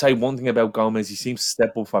I'd say one thing about Gomez, he seems to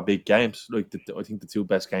step up for big games. Like I think the two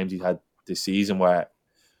best games he's had this season where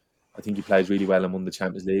I think he plays really well and won the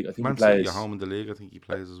Champions League. I think Man he plays City at home in the league. I think he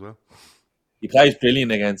plays as well. He plays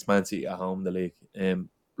brilliant against Man City at home in the league.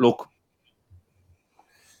 Look,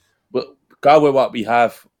 but go with what we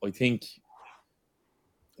have. I think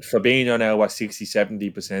Fabinho now at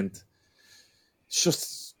 60-70%.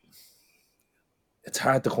 It's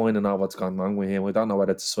hard to kind of know what's gone wrong with him. I don't know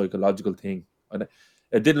whether it's a psychological thing.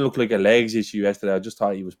 It didn't look like a legs issue yesterday. I just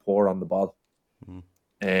thought he was poor on the ball.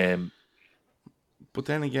 But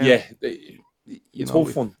then again, yeah, it's a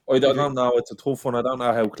tough one. I don't know. It's a tough one. I don't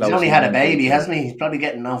know how close. He's only had a baby, hasn't he? He's probably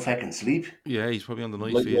getting no fucking sleep. Yeah, he's probably on the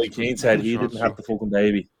night feed. Like Keane said, he didn't have the fucking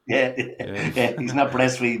baby. Yeah, he's not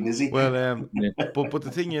breastfeeding, is he? Well, but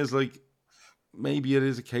the thing is, like, maybe it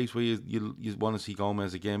is a case where you want to see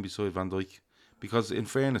Gomez again beside Van Dijk, because in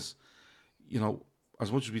fairness,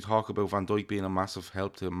 as much as we talk about Van Dijk being a massive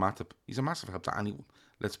help to Matip, he's a massive help to anyone.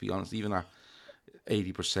 Let's be honest, even at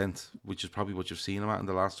 80%, which is probably what you've seen him at in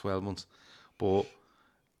the last 12 months. But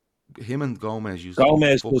him and Gomez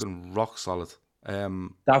fucking rock solid.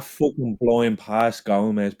 That fucking blind pass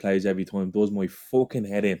Gomez plays every time does my fucking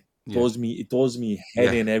head in. It does me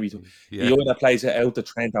head in every time. He either plays it out the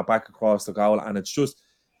Trent or back across the goal, and it's just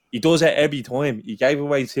he does it every time. He gave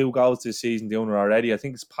away 2 goals this season doing it already. I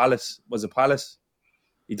think it's Palace. Was it Palace?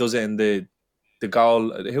 He does it in the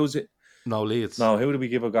goal. Who's it? No, Leeds. No, who did we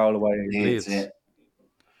give a goal away? Leeds.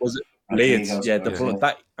 Was it Leeds? Yeah,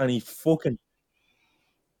 that, and he fucking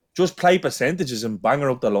just play percentages and bang her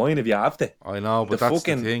up the line if you have to. I know, but that's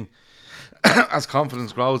the thing. As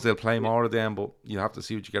confidence grows, they'll play more of them, but you have to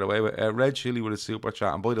see what you get away with. Red Chili with a super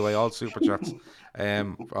chat, and by the way, all super chats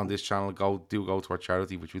on this channel go to our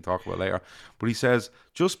charity, which we'll talk about later. But he says,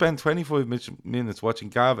 just spent 25 minutes watching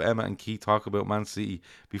Gav, Emma and Keith talk about Man City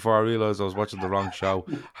before I realised I was watching the wrong show.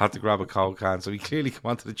 Had to grab a Coke can, so he clearly came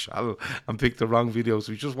onto the channel and picked the wrong video.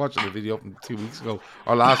 So he's just watching the video from 2 weeks ago,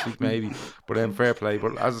 or last week maybe, but fair play.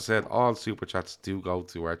 But as I said, all super chats do go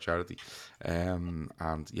to our charity. And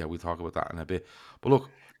yeah, we'll talk about that in a bit. But look,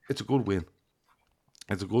 it's a good win.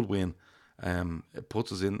 It's a good win. It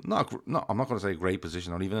puts us in not I'm not going to say a great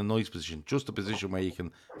position or even a nice position, just a position where you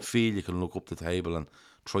can feel you can look up the table and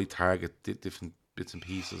try target different bits and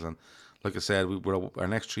pieces. And like I said, our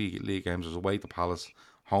next 3 league games is away to Palace,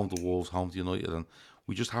 home to Wolves, home to United, and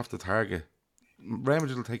we just have to target. Real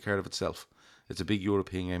Madrid will take care of itself. It's a big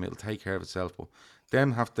European game; it'll take care of itself. But they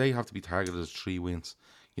have to be targeted as 3 wins.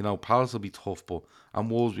 Palace will be tough, and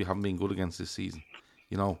Wolves we haven't been good against this season.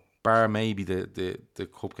 Bar maybe the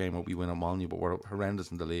cup game where we win at Molyneux, but we're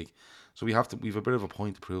horrendous in the league. So we've a bit of a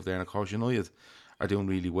point to prove there. And of course, United are doing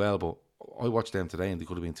really well, but I watched them today and they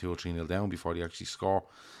could have been 2 or 3-0 down before they actually score.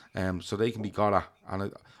 So they can be got at.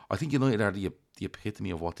 And I think United are the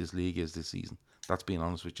epitome of what this league is this season. That's being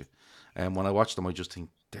honest with you. When I watch them, I just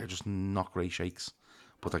think they're just not great shakes,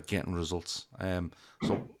 but they're getting results.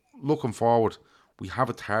 So looking forward, we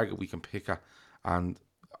have a target we can pick at, and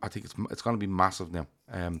I think it's going to be massive now.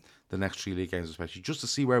 The next 3 league games, especially, just to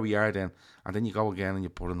see where we are then, and then you go again and you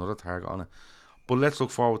put another target on it. But let's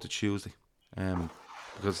look forward to Tuesday,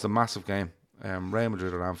 because it's a massive game. Real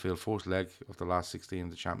Madrid at Anfield, first leg of the last 16 of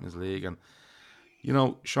the Champions League, and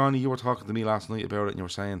Shawnee, you were talking to me last night about it, and you were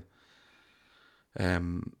saying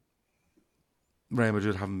Real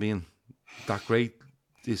Madrid haven't been that great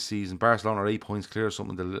this season. Barcelona are 8 points clear of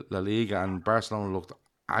something in the La Liga, and Barcelona looked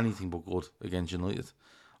anything but good against United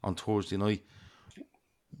on Thursday night.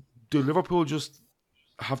 Do Liverpool just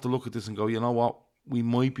have to look at this and go, you know what, we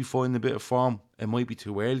might be finding a bit of form. It might be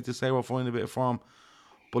too early to say we're finding a bit of form,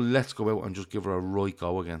 but let's go out and just give her a right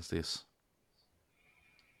go against this.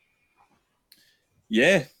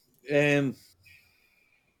 Yeah.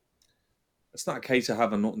 It's not a case of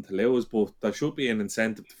having nothing to lose, but there should be an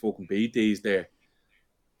incentive to fucking beat these there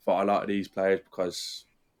for a lot of these players, because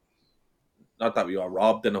not that we were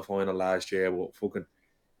robbed in the final last year, but fucking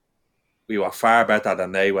we were far better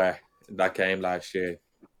than they were in that game last year.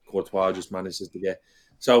 Courtois just manages to get.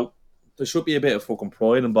 So there should be a bit of fucking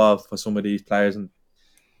pride involved for some of these players. And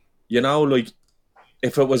you know, like,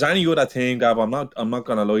 if it was any other team, Gav, I'm not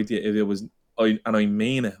gonna lie to you, if it was, I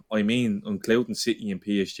mean it, including City and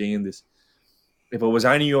PSG in this. If it was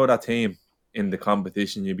any other team in the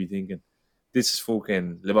competition, you'd be thinking, this is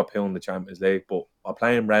fucking Liverpool in the Champions League, but we're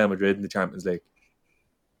playing Real Madrid in the Champions League.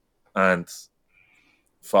 And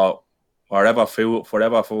for whatever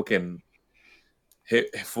fucking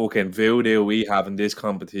voodoo we have in this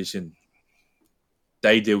competition,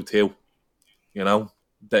 they do too. You know?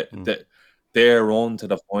 Their run to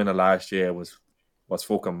the final last year was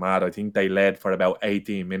fucking mad. I think they led for about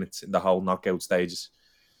 18 minutes in the whole knockout stages,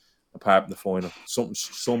 apart from the final.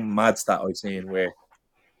 Some mad stat I've seen where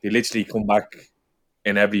they literally come back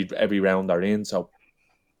in every round they're in. So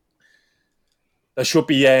there should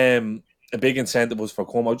be a big incentive for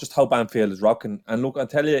come. I just hope Anfield is rocking. And look, I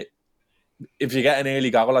tell you, if you get an early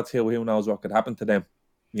goal or two, who knows what could happen to them,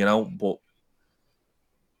 you know. But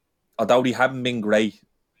although they haven't been great,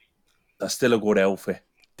 they're still a good outfit.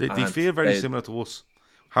 They feel very similar to us.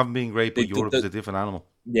 Haven't been great, but Europe is a different animal.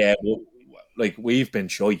 Yeah, well, like, we've been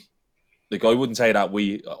shy. Like, I wouldn't say that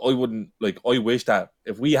I wish that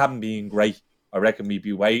if we hadn't been great, I reckon we'd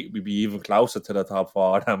be even closer to the top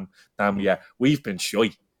four than we are. We've been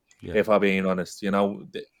shy, if I'm being honest. You know,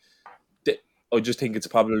 I just think it's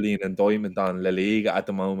probably an indictment on La Liga at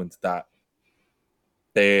the moment that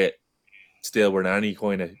they still were in any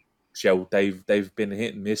kind of shout. They've been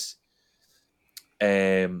hit and miss.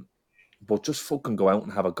 But just fucking go out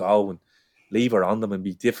and have a go and leave her on them and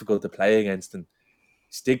be difficult to play against and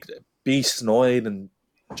be snide and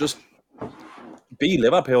just be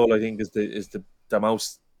Liverpool. I think is the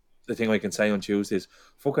thing I can say on Tuesday is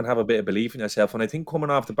fucking have a bit of belief in yourself. And I think coming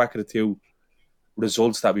off the back of the two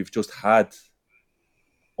results that we've just had,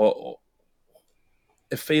 it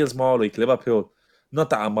feels more like Liverpool. Not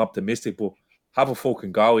that I'm optimistic, but have a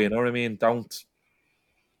fucking go. You know what I mean? Don't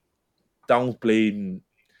bleed and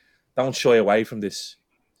don't shy away from this.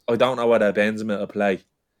 I don't know whether Benzema will play,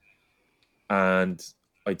 and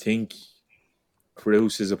I think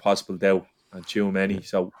Cruz is a possible doubt, and Tchouameni.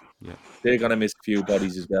 So they're gonna miss a few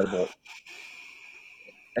bodies as well. But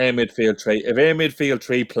if our midfield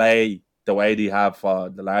three play the way they have for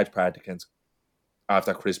the large part against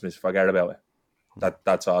after Christmas, forget about it.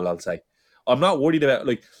 That's all I'll say. I'm not worried about,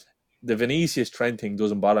 like, the Vinicius Trent thing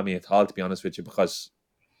doesn't bother me at all, to be honest with you, because,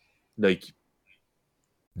 like,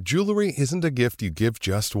 jewelry isn't a gift you give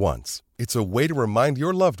just once. It's a way to remind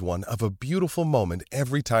your loved one of a beautiful moment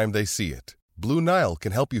every time they see it. Blue Nile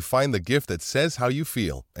can help you find the gift that says how you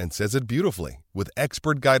feel and says it beautifully, with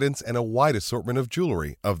expert guidance and a wide assortment of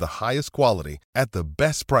jewelry of the highest quality at the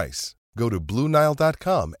best price. Go to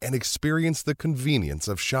BlueNile.com and experience the convenience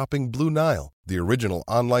of shopping Blue Nile, the original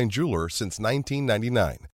online jeweler since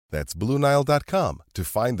 1999. That's BlueNile.com to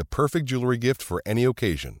find the perfect jewelry gift for any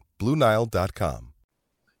occasion. BlueNile.com.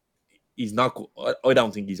 He's not. I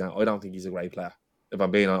don't think he's a great player. If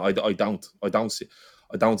I'm being honest, I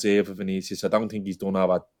don't see it for Vinicius. I don't think he's done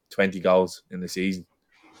over 20 goals in the season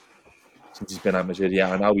since he's been at Madrid.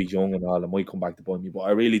 Yeah, I know he's young and all. It might come back to bite me, but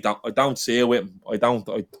I really don't. I don't see it with him. I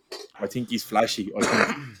think he's flashy. I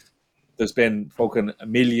think there's been fucking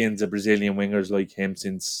millions of Brazilian wingers like him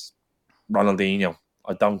since Ronaldinho.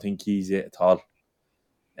 I don't think he's it at all.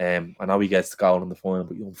 I know he gets the goal in the final,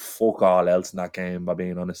 but fuck all else in that game, by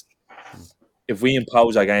being honest. If we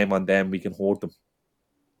impose our game on them, we can hurt them,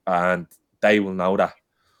 and they will know that.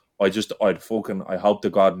 I hope to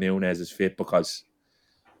God Núñez is fit, because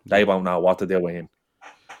they won't know what to do with him.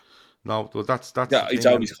 No, well, that's he's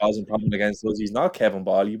always causing problems against us. He's not Kevin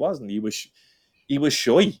Ball. He wasn't. He was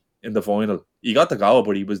shy in the final. He got the goal,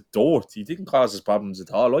 but he was dirt. He didn't cause us problems at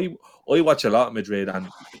all. I watch a lot of Madrid, and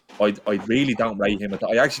I really don't rate him at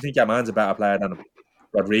all. I actually think your man's a better player than him.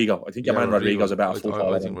 Rodrigo. I think your man Rodrigo's a better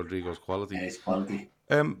footballer. I think Rodrigo's quality. Yeah, he's quality.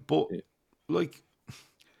 But like,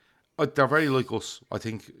 they're very like us. I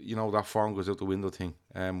think, that form goes out the window thing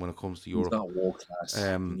when it comes to Europe. It's not world class.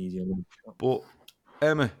 But,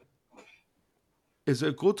 Emma, is it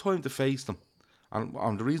a good time to face them?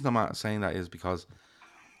 And the reason I'm saying that is because,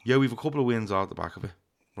 we've a couple of wins out the back of it,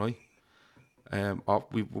 right?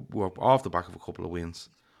 We're off the back of a couple of wins.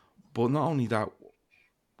 But not only that,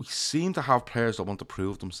 we seem to have players that want to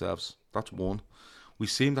prove themselves. That's one. We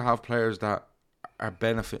seem to have players that are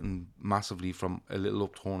benefiting massively from a little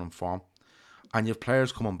upturn in form. And you have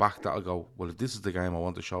players coming back that'll go, well, if this is the game I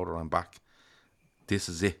want to show that I'm back, this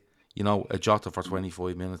is it. A Jota for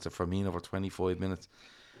 25 minutes, a Firmino for 25 minutes.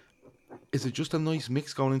 Is it just a nice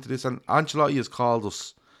mix going into this? And Ancelotti has called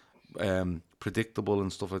us predictable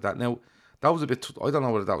and stuff like that. Now, that was a bit, I don't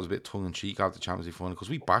know whether that was a bit tongue-in-cheek after the Champions League final, because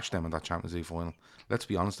we bashed them in that Champions League final. Let's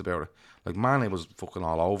be honest about it. Like, Mane was fucking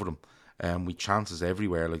all over them. We chances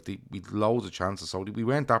everywhere. Like, we loads of chances. So we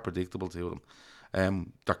weren't that predictable to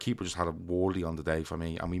them. Their keeper just had a worldie on the day for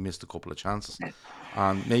me, and we missed a couple of chances.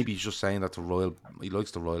 And maybe he's just saying that he likes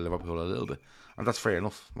to royal Liverpool a little bit. And that's fair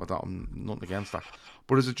enough. I'm nothing against that.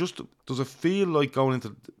 But does it feel like going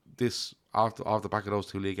into this off the back of those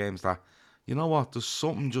two league games that, you know what, there's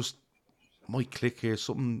something just might click here,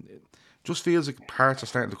 something just feels like parts are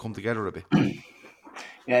starting to come together a bit?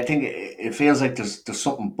 Yeah, I think it feels like there's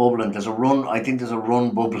something bubbling. There's a run. I think there's a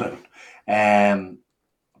run bubbling.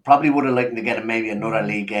 Probably would have liked to get maybe another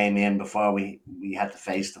league game in before we had to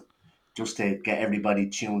face them, just to get everybody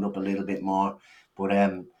tuned up a little bit more. But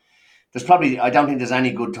I don't think there's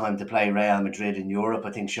any good time to play Real Madrid in Europe.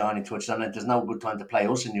 I think Shawnee touched on it. There's no good time to play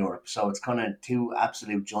us in Europe. So it's kind of two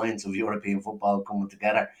absolute giants of European football coming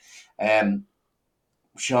together.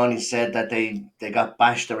 Shawnee said that they got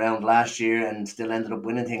bashed around last year and still ended up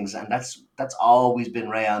winning things. And that's always been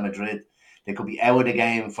Real Madrid. They could be out of the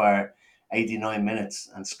game for 89 minutes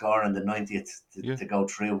and score in the 90th to go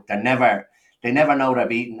through. They never know they're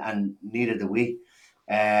beaten, and neither do we.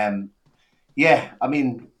 I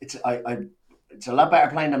mean, it's a lot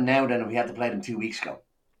better playing them now than we had to play them 2 weeks ago.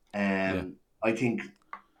 I think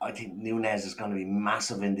Núñez is going to be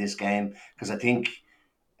massive in this game, because I think,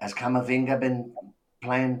 has Camavinga been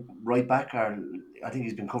playing right back, or I think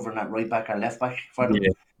he's been covering that right back or left back for them.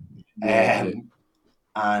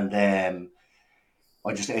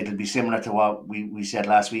 It'll be similar to what we said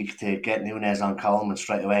last week, to get Núñez on Coleman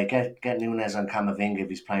straight away. Get Núñez on Camavinga if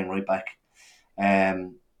he's playing right back. I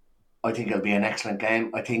think it'll be an excellent game.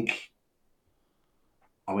 I think.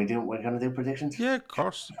 We're going to do predictions? Yeah, of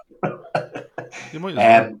course. You might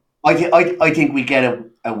as well. I think we get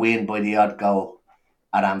a win by the odd goal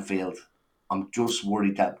at Anfield. I'm just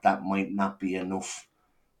worried that might not be enough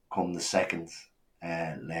come the second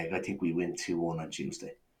leg. I think we win 2-1 on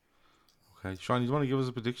Tuesday. Okay, Sean, you want to give us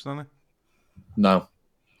a prediction on it? No.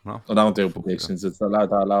 I don't do predictions. It's a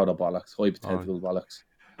lot of bollocks, hypothetical bollocks.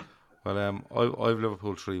 Well, I've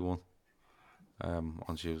Liverpool 3-1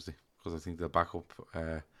 on Tuesday, because I think they'll back up.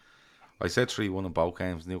 I said 3-1 in both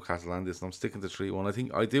games, Newcastle and this, and I'm sticking to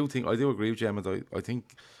 3-1. I do agree with you, Emma. I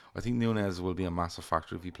think Núñez will be a massive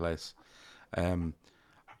factor if he plays. And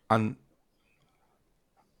I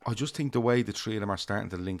just think the way the three of them are starting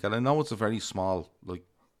to link, and I know it's a very small,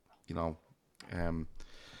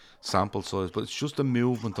 sample size, but it's just the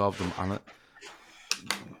movement of them, and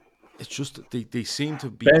it's just they seem to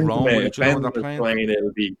be grown with each other when they're playing.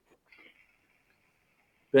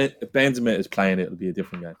 If Benzema is playing, it'll be a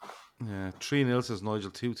different game. Yeah, 3-0 says Nigel,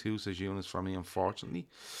 2-2 says Eunice for me, unfortunately.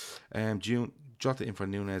 Jota in for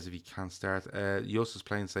Núñez if he can't start. Yus is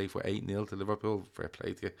playing safe with 8-0 to Liverpool. Fair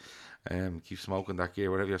play to you. Keep smoking that gear,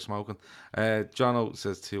 whatever you're smoking. Jono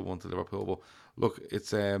says 2-1 to Liverpool. But look,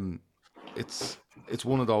 it's one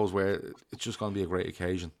of those where it's just going to be a great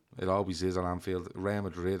occasion. It always is on Anfield. Real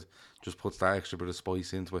Madrid just puts that extra bit of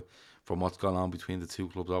spice into it from what's gone on between the two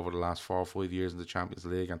clubs over the last 4 or 5 years in the Champions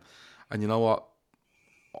League. And you know what?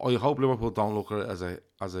 I hope Liverpool don't look at it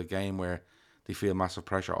as a game where they feel massive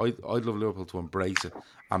pressure. I'd love Liverpool to embrace it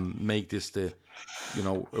and make this a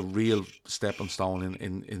real stepping stone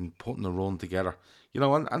in putting a run together.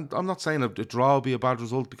 And I'm not saying a draw will be a bad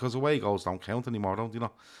result, because away goals don't count anymore, don't you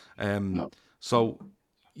know? No. So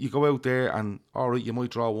you go out there and, all right, you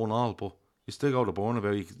might draw 1-1, but you still go to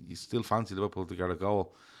Bernabeu. You still fancy Liverpool to get a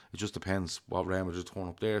goal. It just depends what Real Madrid turn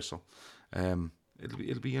up there. So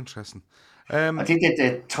it'll be interesting. I think that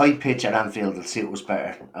the tight pitch at Anfield will suit us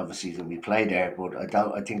better, obviously, than we play there. But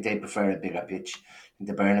I think they prefer a bigger pitch. I think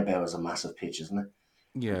the Bernabeu is a massive pitch, isn't it?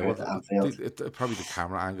 Yeah, well, probably the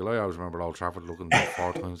camera angle. I always remember Old Trafford looking about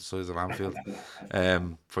 4 times the size of Anfield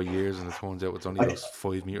for years, and it turns out it's only those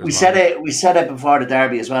 5 meters. We said it before the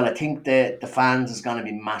derby as well. I think the fans is going to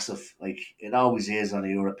be massive. Like it always is on a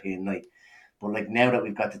European night, but like now that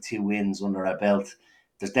we've got the 2 wins under our belt,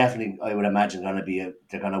 there's definitely, I would imagine, going to be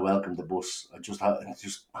they're going to welcome the bus. Just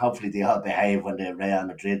hopefully they all behave when the Real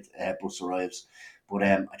Madrid bus arrives. But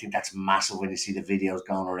I think that's massive when you see the videos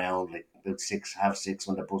going around, like about 6:30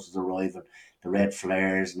 when the buses arrive and the red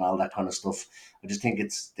flares and all that kind of stuff. I just think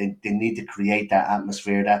they need to create that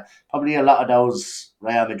atmosphere that probably a lot of those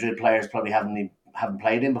Real Madrid players probably haven't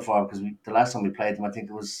played in before, because the last time we played them, I think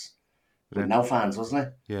it was with no fans, wasn't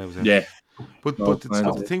it? Yeah, it was. Yeah. But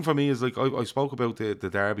the thing for me is, like, I spoke about the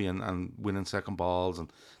derby and winning second balls and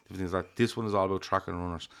things like that. This one is all about tracking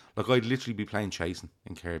runners. Like, I'd literally be playing chasing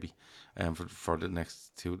in Kirby for the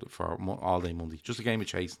next all day Monday. Just a game of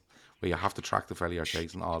chasing where you have to track the fella you're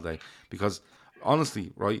chasing all day. Because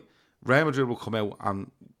honestly, right, Real Madrid will come out and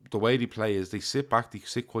the way they play is they sit back, they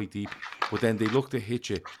sit quite deep, but then they look to hit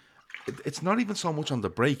you. It's not even so much on the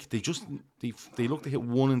break. They look to hit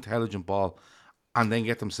one intelligent ball and then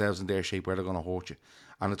get themselves in their shape where they're going to hurt you.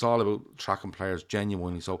 And it's all about tracking players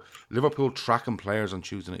genuinely. So Liverpool tracking players on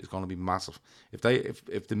Tuesday night is going to be massive. If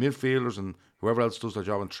the midfielders and whoever else does their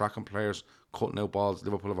job in tracking players, cutting out balls,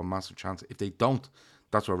 Liverpool have a massive chance. If they don't,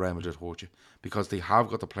 that's where Real Madrid hurt you, because they have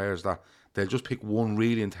got the players that they'll just pick one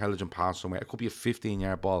really intelligent pass somewhere. It could be a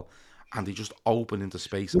 15-yard ball, and they just open into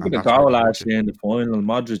space. Look at the goal last year in the final,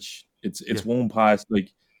 Modric. It's one pass,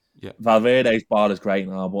 like. Yeah. Valverde's ball is great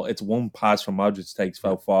now, but it's one pass from Modric takes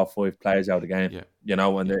about 4 or 5 players out of the game. Yeah. You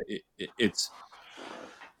know, and it's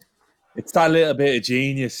that little bit of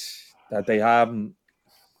genius that they haven't.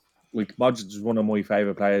 Like, Modric is one of my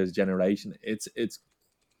favourite players of generation. It's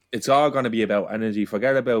all going to be about energy.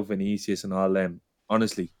 Forget about Vinicius and all them.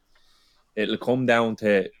 Honestly, it'll come down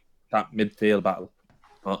to that midfield battle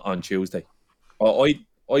on Tuesday.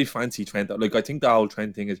 I fancy Trent. Like, I think the whole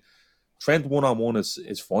Trent thing is. Trent one-on-one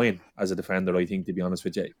is fine as a defender, I think, to be honest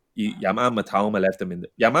with you. Your man Matoma left him in.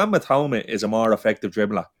 Your man Matoma is a more effective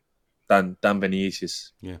dribbler than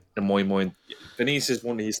Vinicius, in my mind. Vinicius,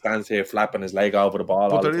 when he stands here flapping his leg over the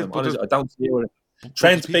ball all the time. Honestly, I don't see it.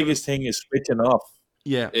 Trent's biggest thing is switching off.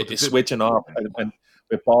 Yeah. It's switching off and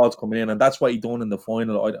with balls coming in, and that's what he done in the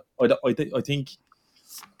final. I think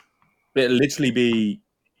it'll literally be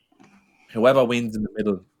whoever wins in the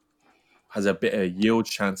middle has a huge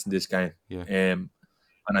chance in this game. Yeah. And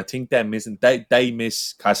I think they miss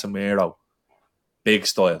Casemiro big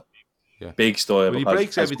style. Yeah. Big style. Well, he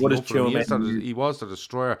breaks everything up for him. He was the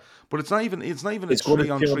destroyer. But it's not even a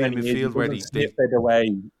 3-on-3 in midfield where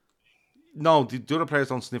they no, the other players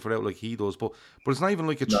don't sniff it out like he does. But it's not even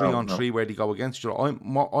like a 3-on-3 where they go against you. I'm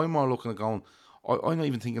more looking at going. I'm not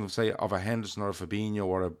even thinking of a Henderson or a Fabinho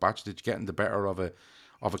or a Bacic getting the better of a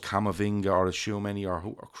Camavinga or a Tchouaméni or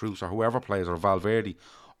Kroos or whoever plays, or Valverde.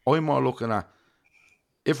 I'm more looking at,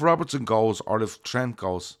 if Robertson goes or if Trent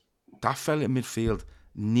goes, that fella in midfield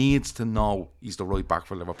needs to know he's the right back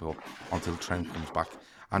for Liverpool until Trent comes back.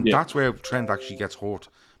 And that's where Trent actually gets hurt,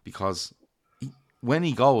 because when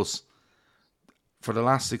he goes, for the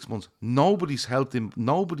last 6 months, nobody's helped him.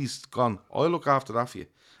 Nobody's gone, I'll look after that for you.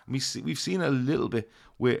 We've seen a little bit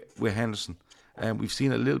with Henderson. We've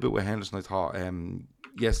seen a little bit with Henderson, I thought,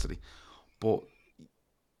 yesterday. But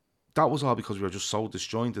that was all because we were just so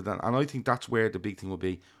disjointed. And I think that's where the big thing will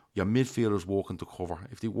be. Your midfielders walking to cover.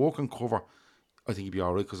 If they walk and cover, I think he'd be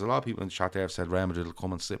all right, because a lot of people in the chat there have said Real Madrid will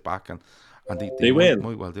come and sit back, and they will.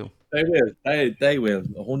 Might well do. They will,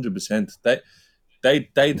 100%.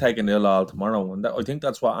 They take a nil all tomorrow, and I think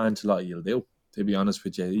that's what Ancelotti will do, to be honest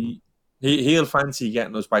with you. He'll fancy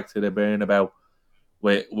getting us back to the Bernabeu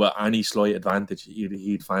with any slight advantage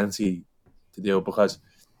he'd fancy to do, because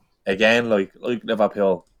again, like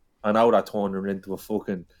Liverpool, I know they're turning into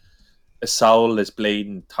a soulless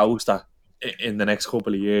bleeding toaster in the next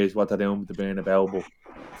couple of years, what they're doing with the Bernabeu, but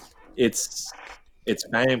it's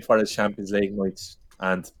paying for the Champions League nights,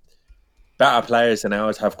 and better players than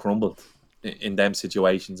ours have crumbled in them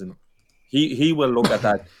situations, and he will look at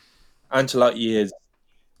that. Ancelotti is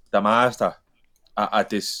the master at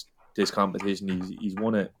this competition. He's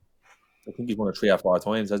won it. I think he's won it 3 or 4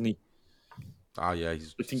 times, hasn't he? Oh yeah,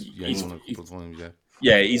 he's won it a couple of times.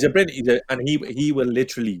 Yeah, he's a brilliant. And he will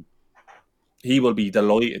literally, he will be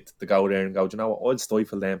delighted to go there and go, do you know what? I'll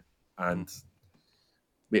stifle them, and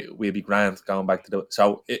we'll be grand going back to the.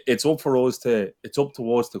 So it's up to us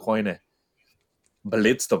to kind of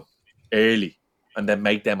blitz them early and then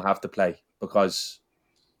make them have to play, because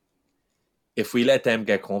if we let them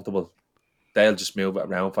get comfortable, they'll just move it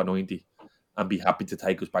around for 90. and be happy to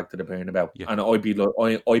take us back to the Bernabeu. Yeah. And I'd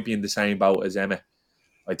be in the same boat as Emma.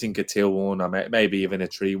 I think a 2-1 or maybe even a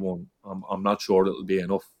 3-1. I'm not sure it'll be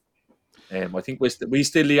enough. I think we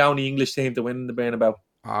still the only English team to win the Bernabeu.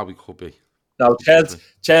 We could be. No,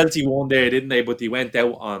 Chelsea won there, didn't they? But they went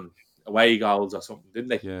out on away goals or something, didn't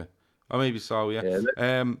they? Yeah. Or maybe so,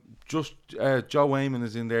 yeah. Just Joe Wayman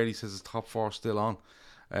is in there. He says his top 4 still on.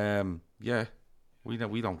 Yeah, we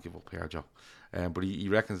don't give up here, Joe. But he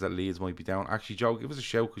reckons that Leeds might be down. Actually, Joe, give us a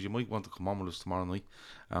shout because you might want to come on with us tomorrow night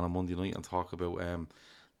and on Monday night and talk about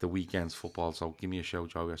the weekend's football. So give me a shout,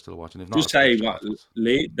 Joe. You're still watching. If not, just say what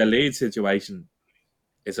the Leeds situation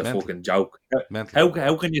is a fucking joke. How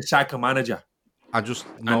can you sack a manager? And just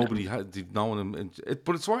nobody had no one.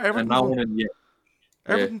 But it's what Everton.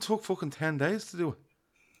 Everton took fucking 10 days to do it.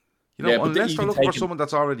 You know, unless they're looking for someone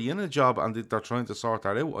that's already in a job and they're trying to sort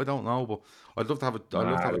that out. I don't know, but I'd love to have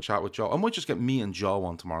a chat with Joe. I might just get me and Joe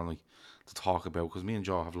on tomorrow night to talk about, because me and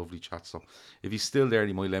Joe have lovely chats. So if he's still there,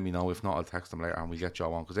 he might let me know. If not, I'll text him later and we get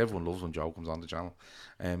Joe on, because everyone loves when Joe comes on the channel.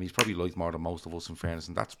 He's probably liked more than most of us, in fairness,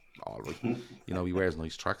 and that's all right. You know, he wears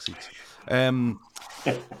nice tracksuits.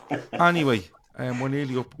 Anyway, we're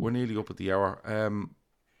nearly up at the hour.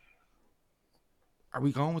 Are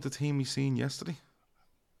we going with the team we seen yesterday?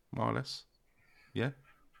 More or less, yeah.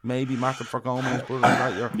 Maybe Matip for Gomez, but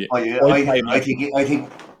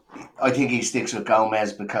I think he sticks with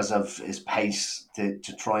Gomez because of his pace to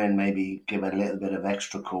try and maybe give a little bit of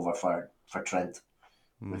extra cover for Trent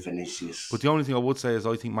with Vinicius. But the only thing I would say is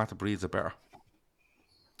I think Matip reads it better.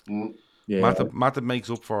 Yeah. Matip makes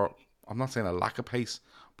up for, I'm not saying a lack of pace,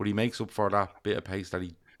 but he makes up for that bit of pace that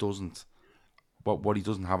he doesn't. But what he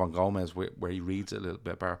doesn't have on Gomez, where he reads it a little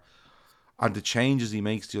bit better. And the changes he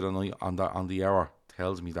makes the other night on the hour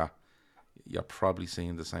tells me that you're probably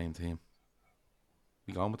seeing the same team.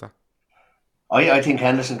 You going with that? I think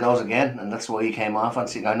Henderson goes again, and that's why he came off on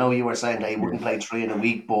 60. I know you were saying that he wouldn't play 3 in a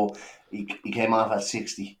week, but he came off at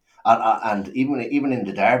 60. And even in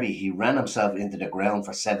the derby, he ran himself into the ground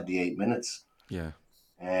for 78 minutes. Yeah.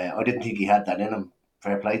 I didn't think he had that in him.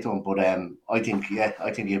 Fair play to him, but I think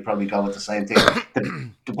he'll probably go with the same thing,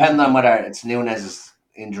 depending on whether it's Nunez's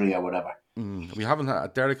injury or whatever. We haven't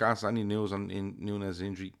had Derek asked any news on Nunez's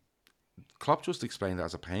injury. Klopp just explained that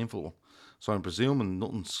as a painful one, so I'm presuming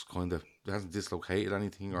nothing's hasn't dislocated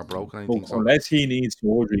anything or broken anything. So unless he needs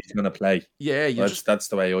surgery, he's going to play. Yeah, that's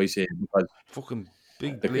the way I see it. Because fucking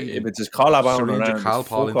big if it's his collarbone around,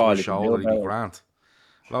 calpol into his shoulder, he'd be grand.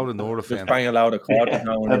 Loud of Nordifen. Just bang a loud of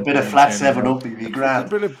a bit of flat 7-Up, he'd be grand. A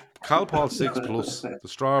bit of Calpol 6+, the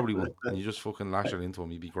strawberry one, and you just fucking lash it into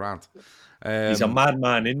him, he'd be grand. He's a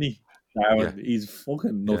madman, isn't he? Yeah. He's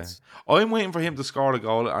fucking nuts. Yeah. I'm waiting for him to score a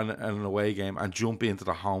goal in an away game and jump into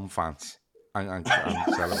the home fans and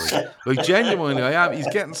celebrate. Like, genuinely, I am. He's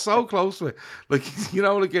getting so close to it. Like, you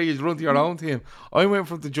know, like you run to your own team. I'm waiting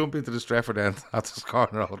for him to jump into the Stretford end after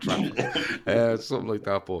scoring an Old Trafford. Something like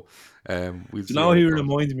that. But you know who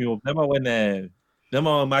reminds me of? Remember when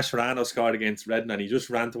Mascherano scored against Redden and he just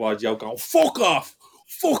ran towards Joe going, fuck off!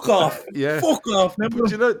 Fuck off! Yeah. Fuck off! But do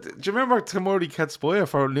you remember Timothy Ketspoya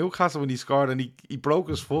for Newcastle when he scored and he broke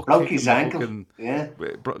his foot? Broke his ankle.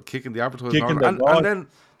 Kicking the Albertine. And then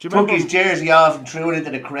do you remember, took his jersey off and threw it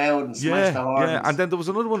into the crowd and smashed the horns. Yeah, and then there was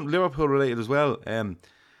another one Liverpool related as well.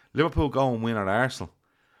 Liverpool go and win at Arsenal.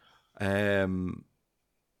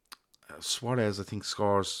 Suarez, I think,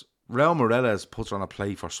 scores. Raul Morales puts on a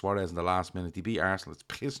play for Suarez in the last minute. He beat Arsenal. It's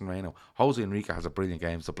pissing rain out. Jose Enrique has a brilliant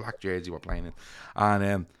game. It's the black jersey we're playing in.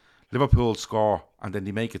 And Liverpool score, and then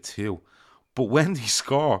they make it 2. But when they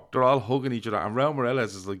score, they're all hugging each other. And Raul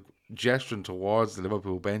Morales is like gesturing towards the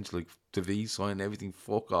Liverpool bench, like the V sign, everything,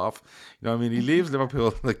 fuck off. You know what I mean? He leaves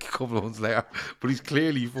Liverpool like a couple of months later, but he's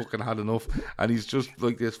clearly fucking had enough. And he's just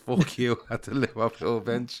like this, fuck you, at the Liverpool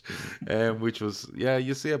bench. Which was, yeah,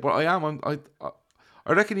 you see it. But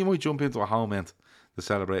I reckon he might jump into a home end to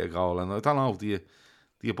celebrate a goal. And I don't know, do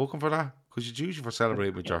you book him for that? Because you usually for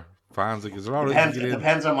celebrating with your fans. Like, is it all right?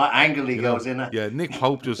 Depends on what angle he goes in at. Yeah, Nick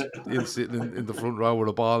Pope just sitting in the front row with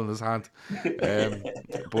a ball in his hand.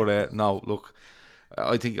 But no, look,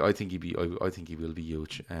 I think he will be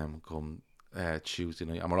huge come Tuesday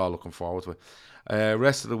night, and we're all looking forward to it.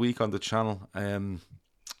 Rest of the week on the channel.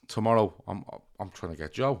 Tomorrow, I'm trying to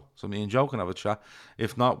get Joe, so me and Joe can have a chat.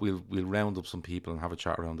 If not, we'll round up some people and have a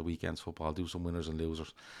chat around the weekend's football. Do some winners and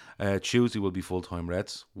losers. Tuesday will be full-time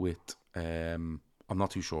Reds with I'm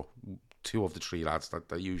not too sure, 2 of the 3 lads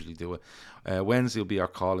that usually do it. Wednesday will be our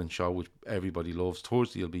call-in show, which everybody loves.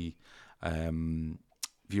 Thursday will be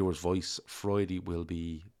Viewer's Voice. Friday will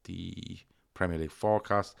be the Premier League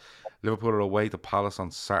forecast. Liverpool are away to Palace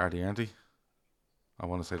on Saturday, aren't they? I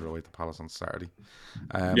want to say they're away to Palace on Saturday.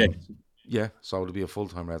 Yeah, so it'll be a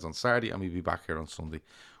full-time Reds on Saturday, and we'll be back here on Sunday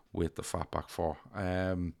with the Fatback 4.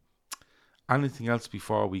 Anything else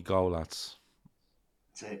before we go, lads?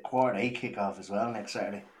 It's a 8:15 kickoff as well next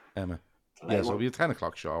Saturday. Emma. Yeah, so it'll be a 10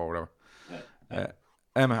 o'clock show or whatever. Yeah.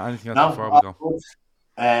 Emma, anything else before we go?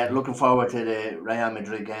 Looking forward to the Real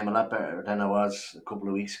Madrid game a lot better than I was a couple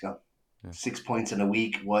of weeks ago. Yeah. 6 points in a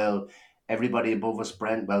week, while everybody above us,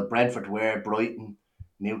 Brentford were, Brighton,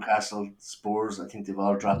 Newcastle, Spurs, I think they've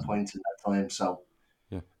all dropped points in that time. So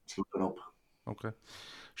it's looking up. Okay.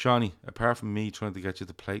 Shawnee, apart from me trying to get you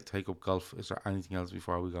to take up golf, is there anything else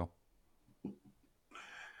before we go?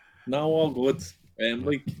 No, all good.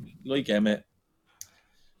 Like Emmett,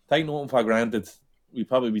 take nothing for granted. We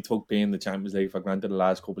probably took being in the Champions League for granted the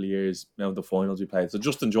last couple of years, now the finals we played. So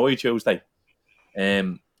just enjoy Tuesday.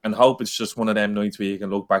 And hope it's just one of them nights where you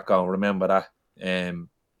can look back on, remember that.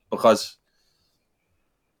 Because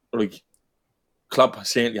like Klopp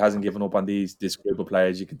certainly hasn't given up on this group of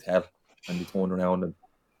players, you can tell. And they turn around and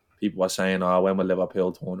people are saying, when will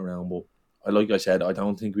Liverpool turn around? But like I said, I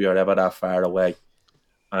don't think we are ever that far away.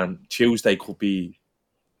 And Tuesday could be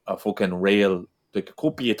a fucking real, it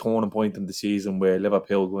could be a turning point in the season where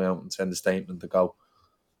Liverpool go out and send a statement to go,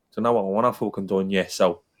 so now I want to fucking done,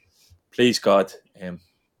 so please God,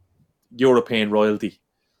 European royalty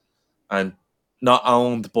and not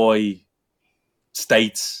owned by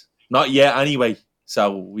states, not yet anyway,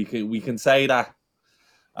 so we can say that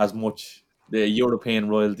as much, the European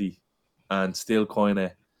royalty, and still kind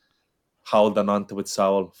of holding on to its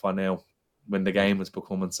soul for now when the game is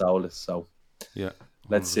becoming soulless. So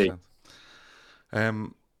let's see. Are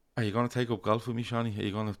you going to take up golf with me, Shawnee? Are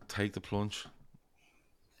you going to take the plunge?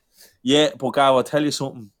 Yeah, but Gav, I'll tell you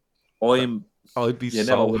something. I'd be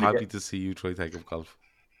so happy to see you try to take up golf.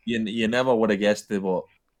 You never would have guessed it, but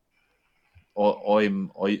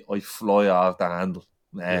I fly off the handle.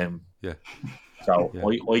 So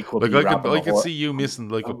I could I could see you missing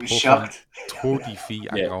like a puff on 30 feet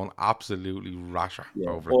and going absolutely rasher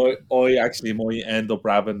over it. I actually might end up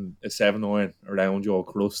wrapping a 7-iron around your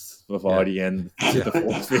crust before the end of the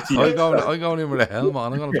first video. I'm going in with a helmet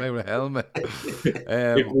and I'm going to play with a helmet.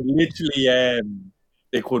 It could literally,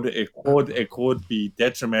 it could be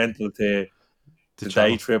detrimental to the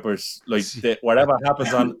day trippers. Like whatever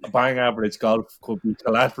happens on Bang Average Golf could be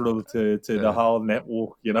collateral to the whole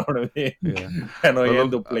network. You know what I mean? Yeah. And I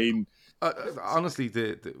end up playing. Honestly,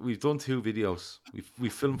 we've done 2 videos.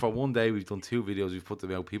 We've filmed for one day. We've done 2 videos. We've put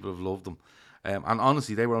them out. People have loved them. And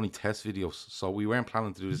honestly, they were only test videos, so we weren't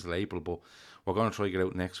planning to do this till April. But we're going to try to get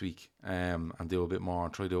out next week and do a bit more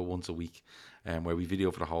and try to do it once a week. Where we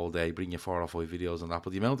video for the whole day, bring you 4 or 5 videos and that.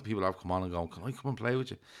 But the amount of people have come on and gone, can I come and play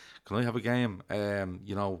with you? Can I have a game? And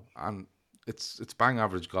it's Bang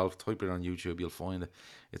Average Golf. Type it on YouTube, you'll find it.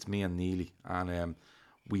 It's me and Neely, and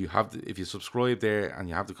we have if you subscribe there and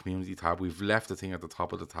you have the community tab, we've left a thing at the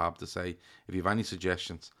top of the tab to say if you have any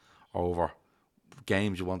suggestions over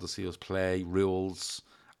games you want to see us play, rules,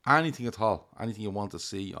 anything at all, anything you want to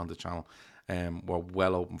see on the channel, we're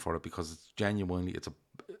well open for it, because it's genuinely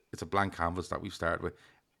it's a blank canvas that we've started with.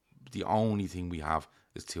 The only thing we have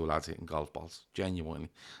is 2 lads hitting golf balls, genuinely.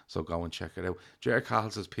 So go and check it out. Jared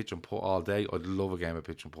Cahill says pitch and putt all day. I'd love a game of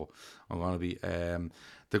pitch and putt. I'm going to be...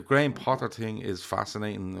 the Graham Potter thing is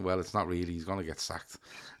fascinating. Well, it's not really. He's going to get sacked.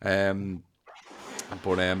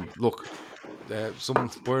 Look, someone,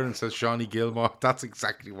 Burden says Shawnee Gilmore. That's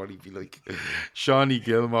exactly what he'd be like. Shawnee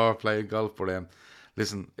Gilmore playing golf. But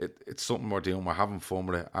listen, it's something we're doing. We're having fun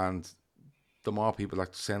with it. And the more people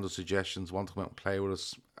like to send us suggestions, want to come out and play with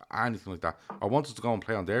us, anything like that, or want us to go and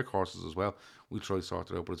play on their courses as well, we'll try to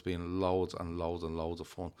sort it out. But it's been loads and loads and loads of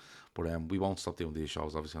fun. But we won't stop doing these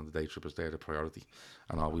shows. Obviously on the Day Trippers, they're the priority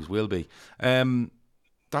and always will be.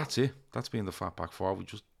 That's it. That's been the Fatback 4. We've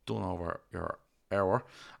just done over your hour.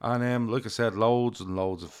 And like I said, loads and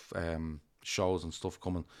loads of shows and stuff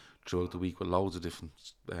coming throughout the week with loads of different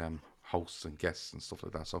hosts and guests and stuff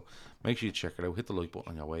like that. So make sure you check it out. Hit the like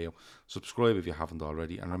button on your way out. Subscribe if you haven't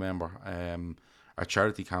already. And remember, our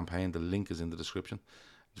charity campaign, the link is in the description.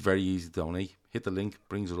 It's very easy to donate. Hit the link,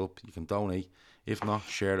 brings it up. You can donate. If not,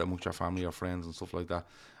 share it amongst your family or friends and stuff like that.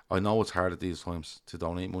 I know it's hard at these times to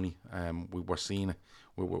donate money. We're seeing it,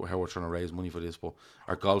 how we're trying to raise money for this. But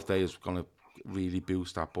our golf day is going to really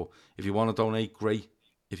boost that. But if you want to donate, great.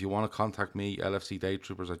 If you want to contact me,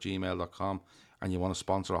 lfcdaytrippers@gmail.com, and you want to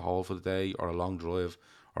sponsor a hole for the day or a long drive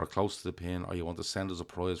or a close to the pin, or you want to send us a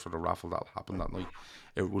prize for the raffle that'll happen that night,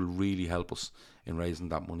 it will really help us in raising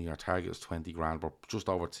that money. Our target is 20 grand. We're just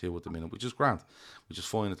over 2 at the minute, which is grand, which is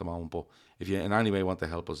fine at the moment. But if you in any way want to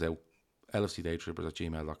help us out,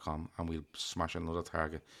 lfcdaytrippers@gmail.com, and we'll smash another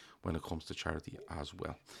target when it comes to charity as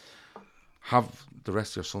well. Have the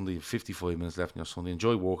rest of your Sunday, 55 minutes left in your Sunday.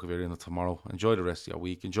 Enjoy work if you're in it tomorrow. Enjoy the rest of your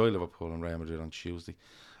week. Enjoy Liverpool and Real Madrid on Tuesday.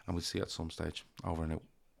 And we'll see you at some stage. Over and out.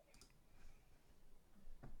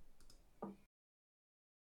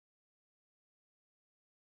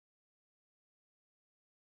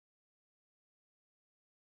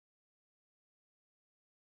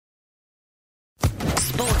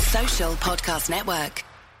 Sports Social Podcast Network.